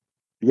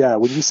 Yeah,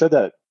 when you said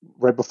that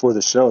right before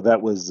the show,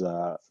 that was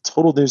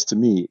total news to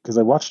me, because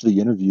I watched the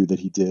interview that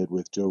he did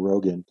with Joe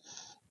Rogan,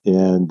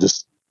 and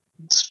just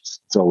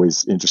it's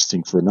always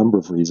interesting for a number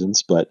of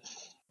reasons, but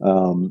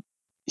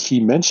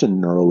he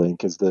mentioned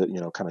Neuralink as the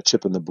kind of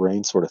chip in the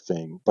brain sort of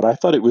thing, but I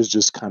thought it was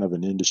just kind of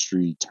an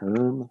industry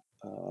term,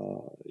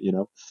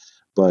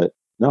 but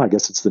no, I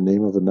guess it's the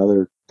name of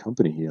another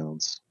company he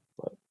owns.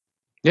 But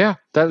yeah,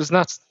 that was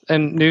nuts,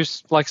 and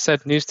news, like I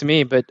said, news to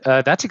me, but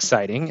that's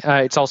exciting.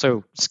 It's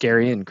also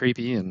scary and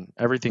creepy and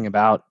everything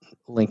about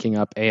linking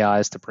up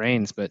AIs to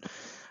brains, but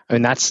I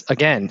mean, that's,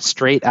 again,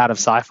 straight out of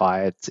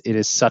sci-fi. It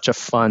is such a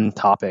fun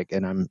topic,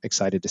 and I'm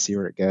excited to see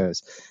where it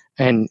goes.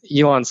 And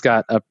Elon's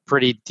got a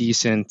pretty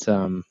decent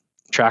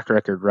track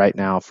record right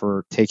now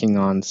for taking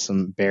on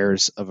some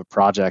bears of a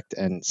project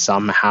and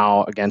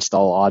somehow, against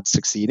all odds,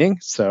 succeeding.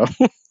 So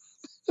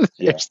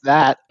there's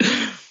that.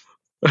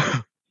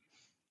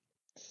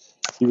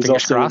 He was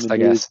Fingers also crossed, in the I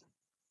news.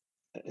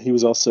 guess. He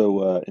was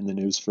also in the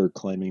news for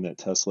claiming that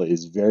Tesla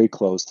is very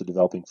close to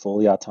developing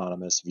fully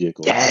autonomous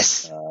vehicles. Yes.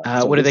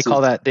 So What do they this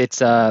call is that? It's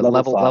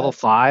level level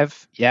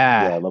 5.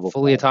 Yeah, Yeah, level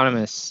fully 5.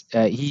 autonomous.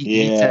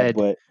 He Yeah, said,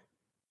 but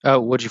 "Oh,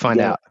 what'd you you find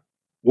gotta. out?"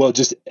 Well,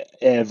 just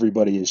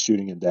everybody is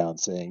shooting him down,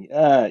 saying,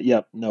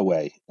 "Yep, no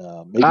way.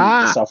 Maybe the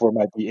Ah, software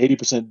might be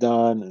 80%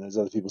 done," and there's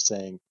other people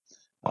saying,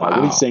 "What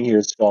he's wow. saying here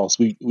is false.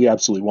 We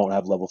absolutely won't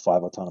have level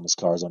 5 autonomous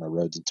cars on our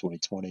roads in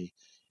 2020."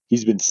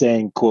 He's been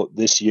saying, "quote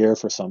this year"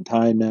 for some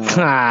time now,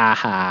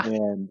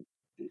 and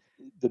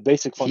the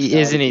basic He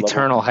is functionality an for level,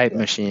 eternal hype yeah,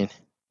 machine.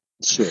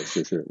 sure.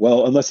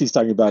 Well, unless he's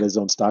talking about his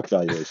own stock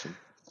valuation,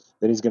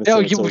 then he's going to No,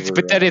 say it's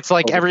but then it's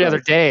like every other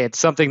overpriced, day, it's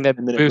something that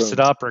and then it boosts it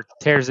ruins. up or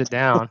tears it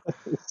down.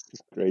 It's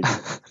just crazy.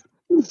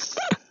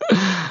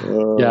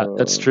 Yeah,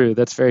 that's Uh, true.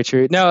 That's very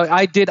true. No,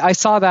 I did. I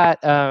saw that.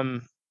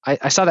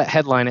 I saw that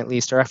headline at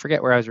least, or I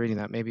forget where I was reading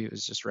that. Maybe it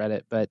was just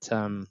Reddit, but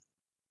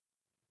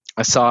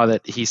I saw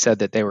that he said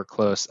that they were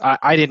close.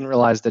 I didn't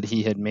realize that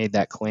he had made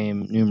that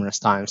claim numerous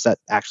times. That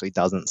actually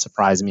doesn't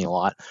surprise me a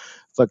lot.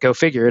 But go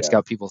figure, it's yeah,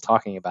 got people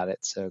talking about it,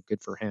 so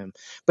good for him.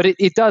 But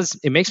it does.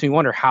 It makes me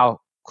wonder how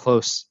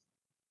close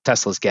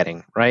Tesla's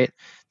getting. Right?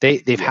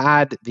 They've yeah,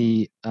 had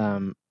the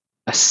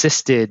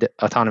assisted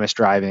autonomous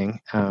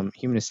driving,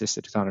 human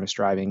assisted autonomous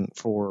driving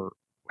for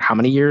how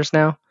many years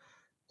now?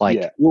 Like,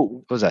 yeah. Well,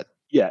 what was that?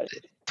 yeah,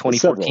 2014.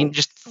 several.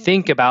 Just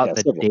think about Yeah,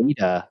 the several.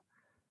 data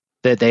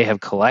that they have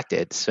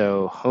collected.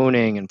 So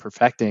honing and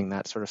perfecting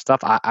that sort of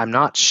stuff. I'm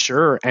not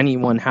sure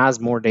anyone has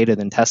more data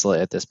than Tesla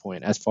at this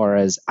point, as far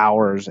as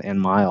hours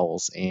and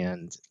miles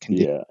and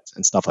conditions Yeah.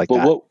 and stuff like But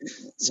that. where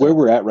So,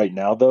 we're at right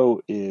now,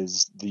 though,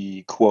 is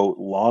the quote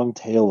long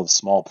tail of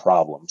small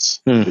problems,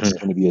 which is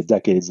going to be a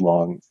decades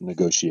long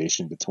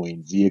negotiation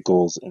between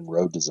vehicles and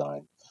road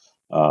design.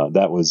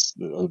 That was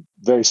a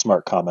very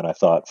smart comment, I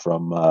thought,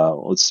 from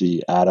let's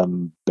see,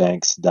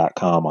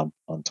 AdamBanks.com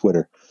on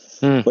Twitter.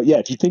 mm, But yeah,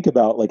 if you think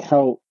about like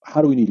how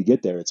do we need to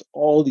get there? It's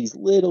all these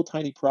little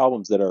tiny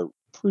problems that are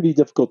pretty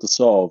difficult to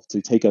solve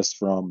to take us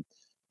from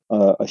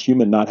a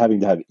human not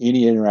having to have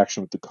any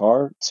interaction with the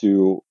car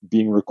to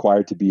being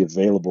required to be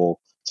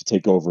available to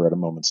take over at a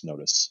moment's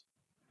notice.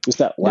 Just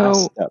that you last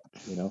know, step,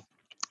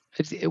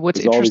 what's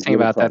there's all these interesting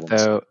little about that,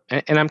 problems,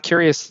 though, and I'm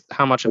curious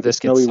how much of like a this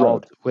gets snowy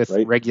road, solved with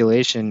right?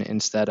 regulation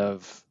instead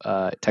of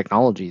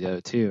technology, though,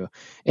 too.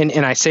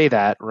 And I say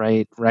that,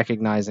 right,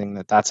 recognizing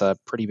that that's a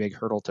pretty big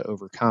hurdle to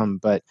overcome.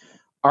 But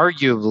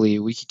arguably,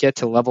 we could get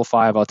to level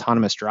 5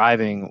 autonomous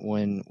driving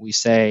when we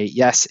say,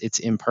 yes, it's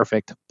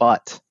imperfect,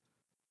 but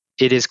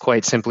it is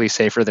quite simply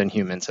safer than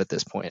humans at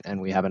this point, and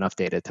we have enough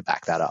data to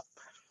back that up.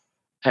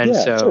 And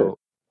Yeah, sure. so,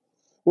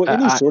 Well,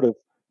 any I, sort of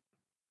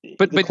the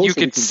but you closer we could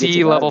can get to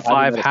see that level and having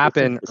 5 that assistance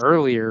happen for sure.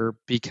 earlier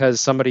because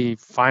somebody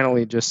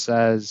finally just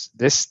says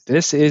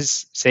this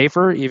is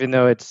safer, even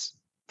though it's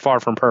far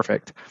from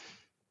perfect.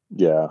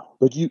 Yeah,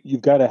 but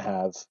you've got to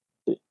have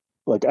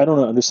like I don't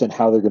understand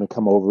how they're going to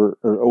come over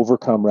or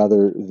overcome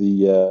rather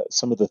the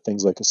some of the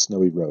things like a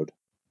snowy road,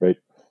 right?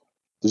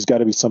 There's got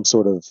to be some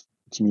sort of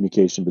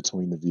communication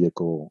between the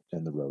vehicle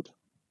and the road.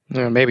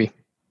 Yeah, maybe.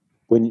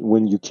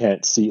 When you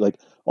can't see, like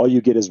all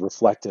you get is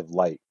reflective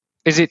light.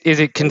 Is it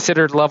Right?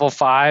 considered level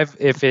 5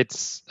 if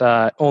it's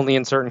only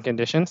in certain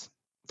conditions,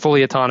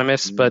 fully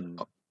autonomous, but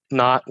Mm,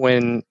 not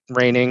when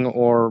raining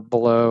or I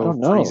below don't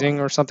know. freezing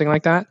or something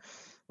like that?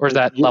 Or is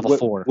that You, level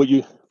 4? what that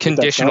sounds like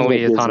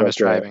Conditionally is autonomous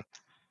like a driving.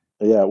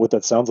 yeah, what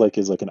that sounds like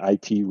is like an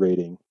IP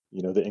rating.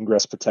 The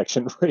ingress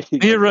protection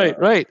rating You're of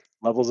right.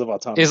 levels of Is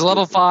autonomous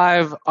level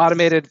vehicles. 5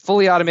 automated,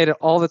 fully automated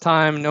all the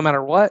time, no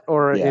matter what?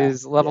 Or Yeah,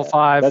 is level yeah,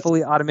 5 that's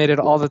fully automated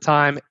yeah. all the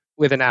time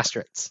with an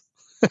asterisk?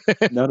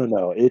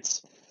 No.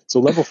 It's so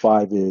level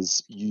 5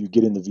 is you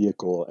get in the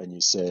vehicle and you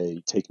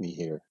say, "Take me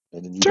here,"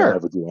 and then you don't Sure.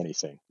 ever do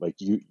anything. Like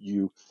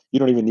you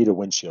don't even need a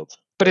windshield.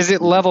 But Like is it you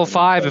just level turn on the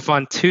 5 car. if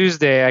on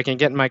Tuesday I can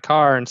get in my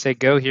car and say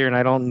go here and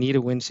I don't need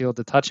a windshield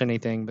to touch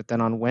anything, but then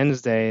on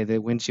Wednesday the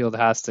windshield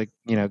has to,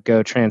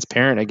 go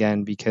transparent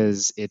again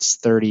because it's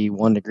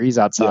 31 degrees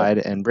Yeah, outside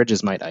and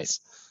bridges might ice.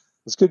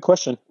 that's a good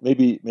question.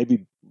 Maybe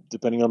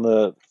depending on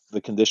the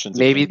conditions, it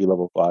can Maybe be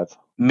level 5.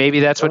 maybe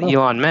that's I don't what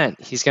know. Elon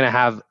meant. He's going to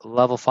have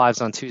level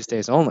 5s on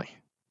Tuesdays only.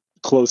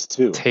 Close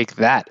to. Take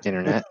that,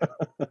 internet.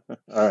 All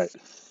right.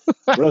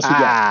 What else we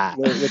got?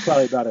 We're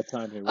probably about at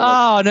time here. What else?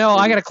 Oh no,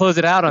 I got Maybe to close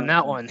it out on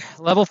that time. one.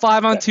 Level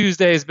 5 on Okay.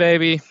 Tuesdays,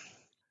 baby.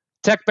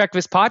 Tech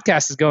Breakfast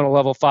podcast is going to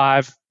level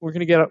 5. We're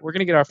gonna get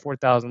our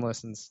 4,000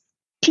 listens.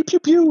 Pew pew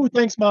pew.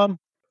 Thanks, Mom.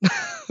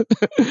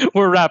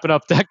 We're wrapping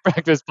up Tech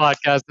Breakfast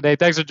podcast today.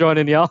 Thanks for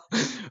joining, y'all.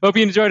 Hope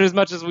you enjoyed it as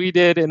much as we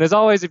did. And as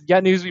always, if you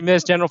got news we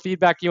missed, general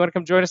feedback, you want to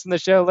come join us in the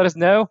show, let us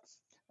know.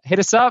 Hit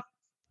us up.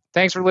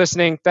 Thanks for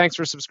listening. Thanks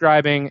for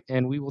subscribing.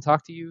 And we will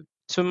talk to you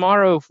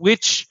tomorrow.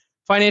 Which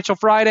Financial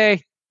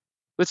Friday?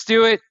 Let's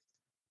do it.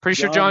 Pretty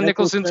sure John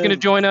Nicholson's going to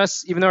join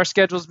us, even though our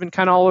schedule's been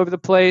kind of all over the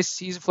place.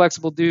 He's a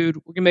flexible dude.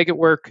 We're going to make it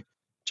work.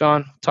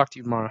 John, talk to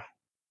you tomorrow.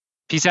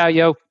 Peace out,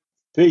 yo.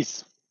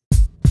 Peace.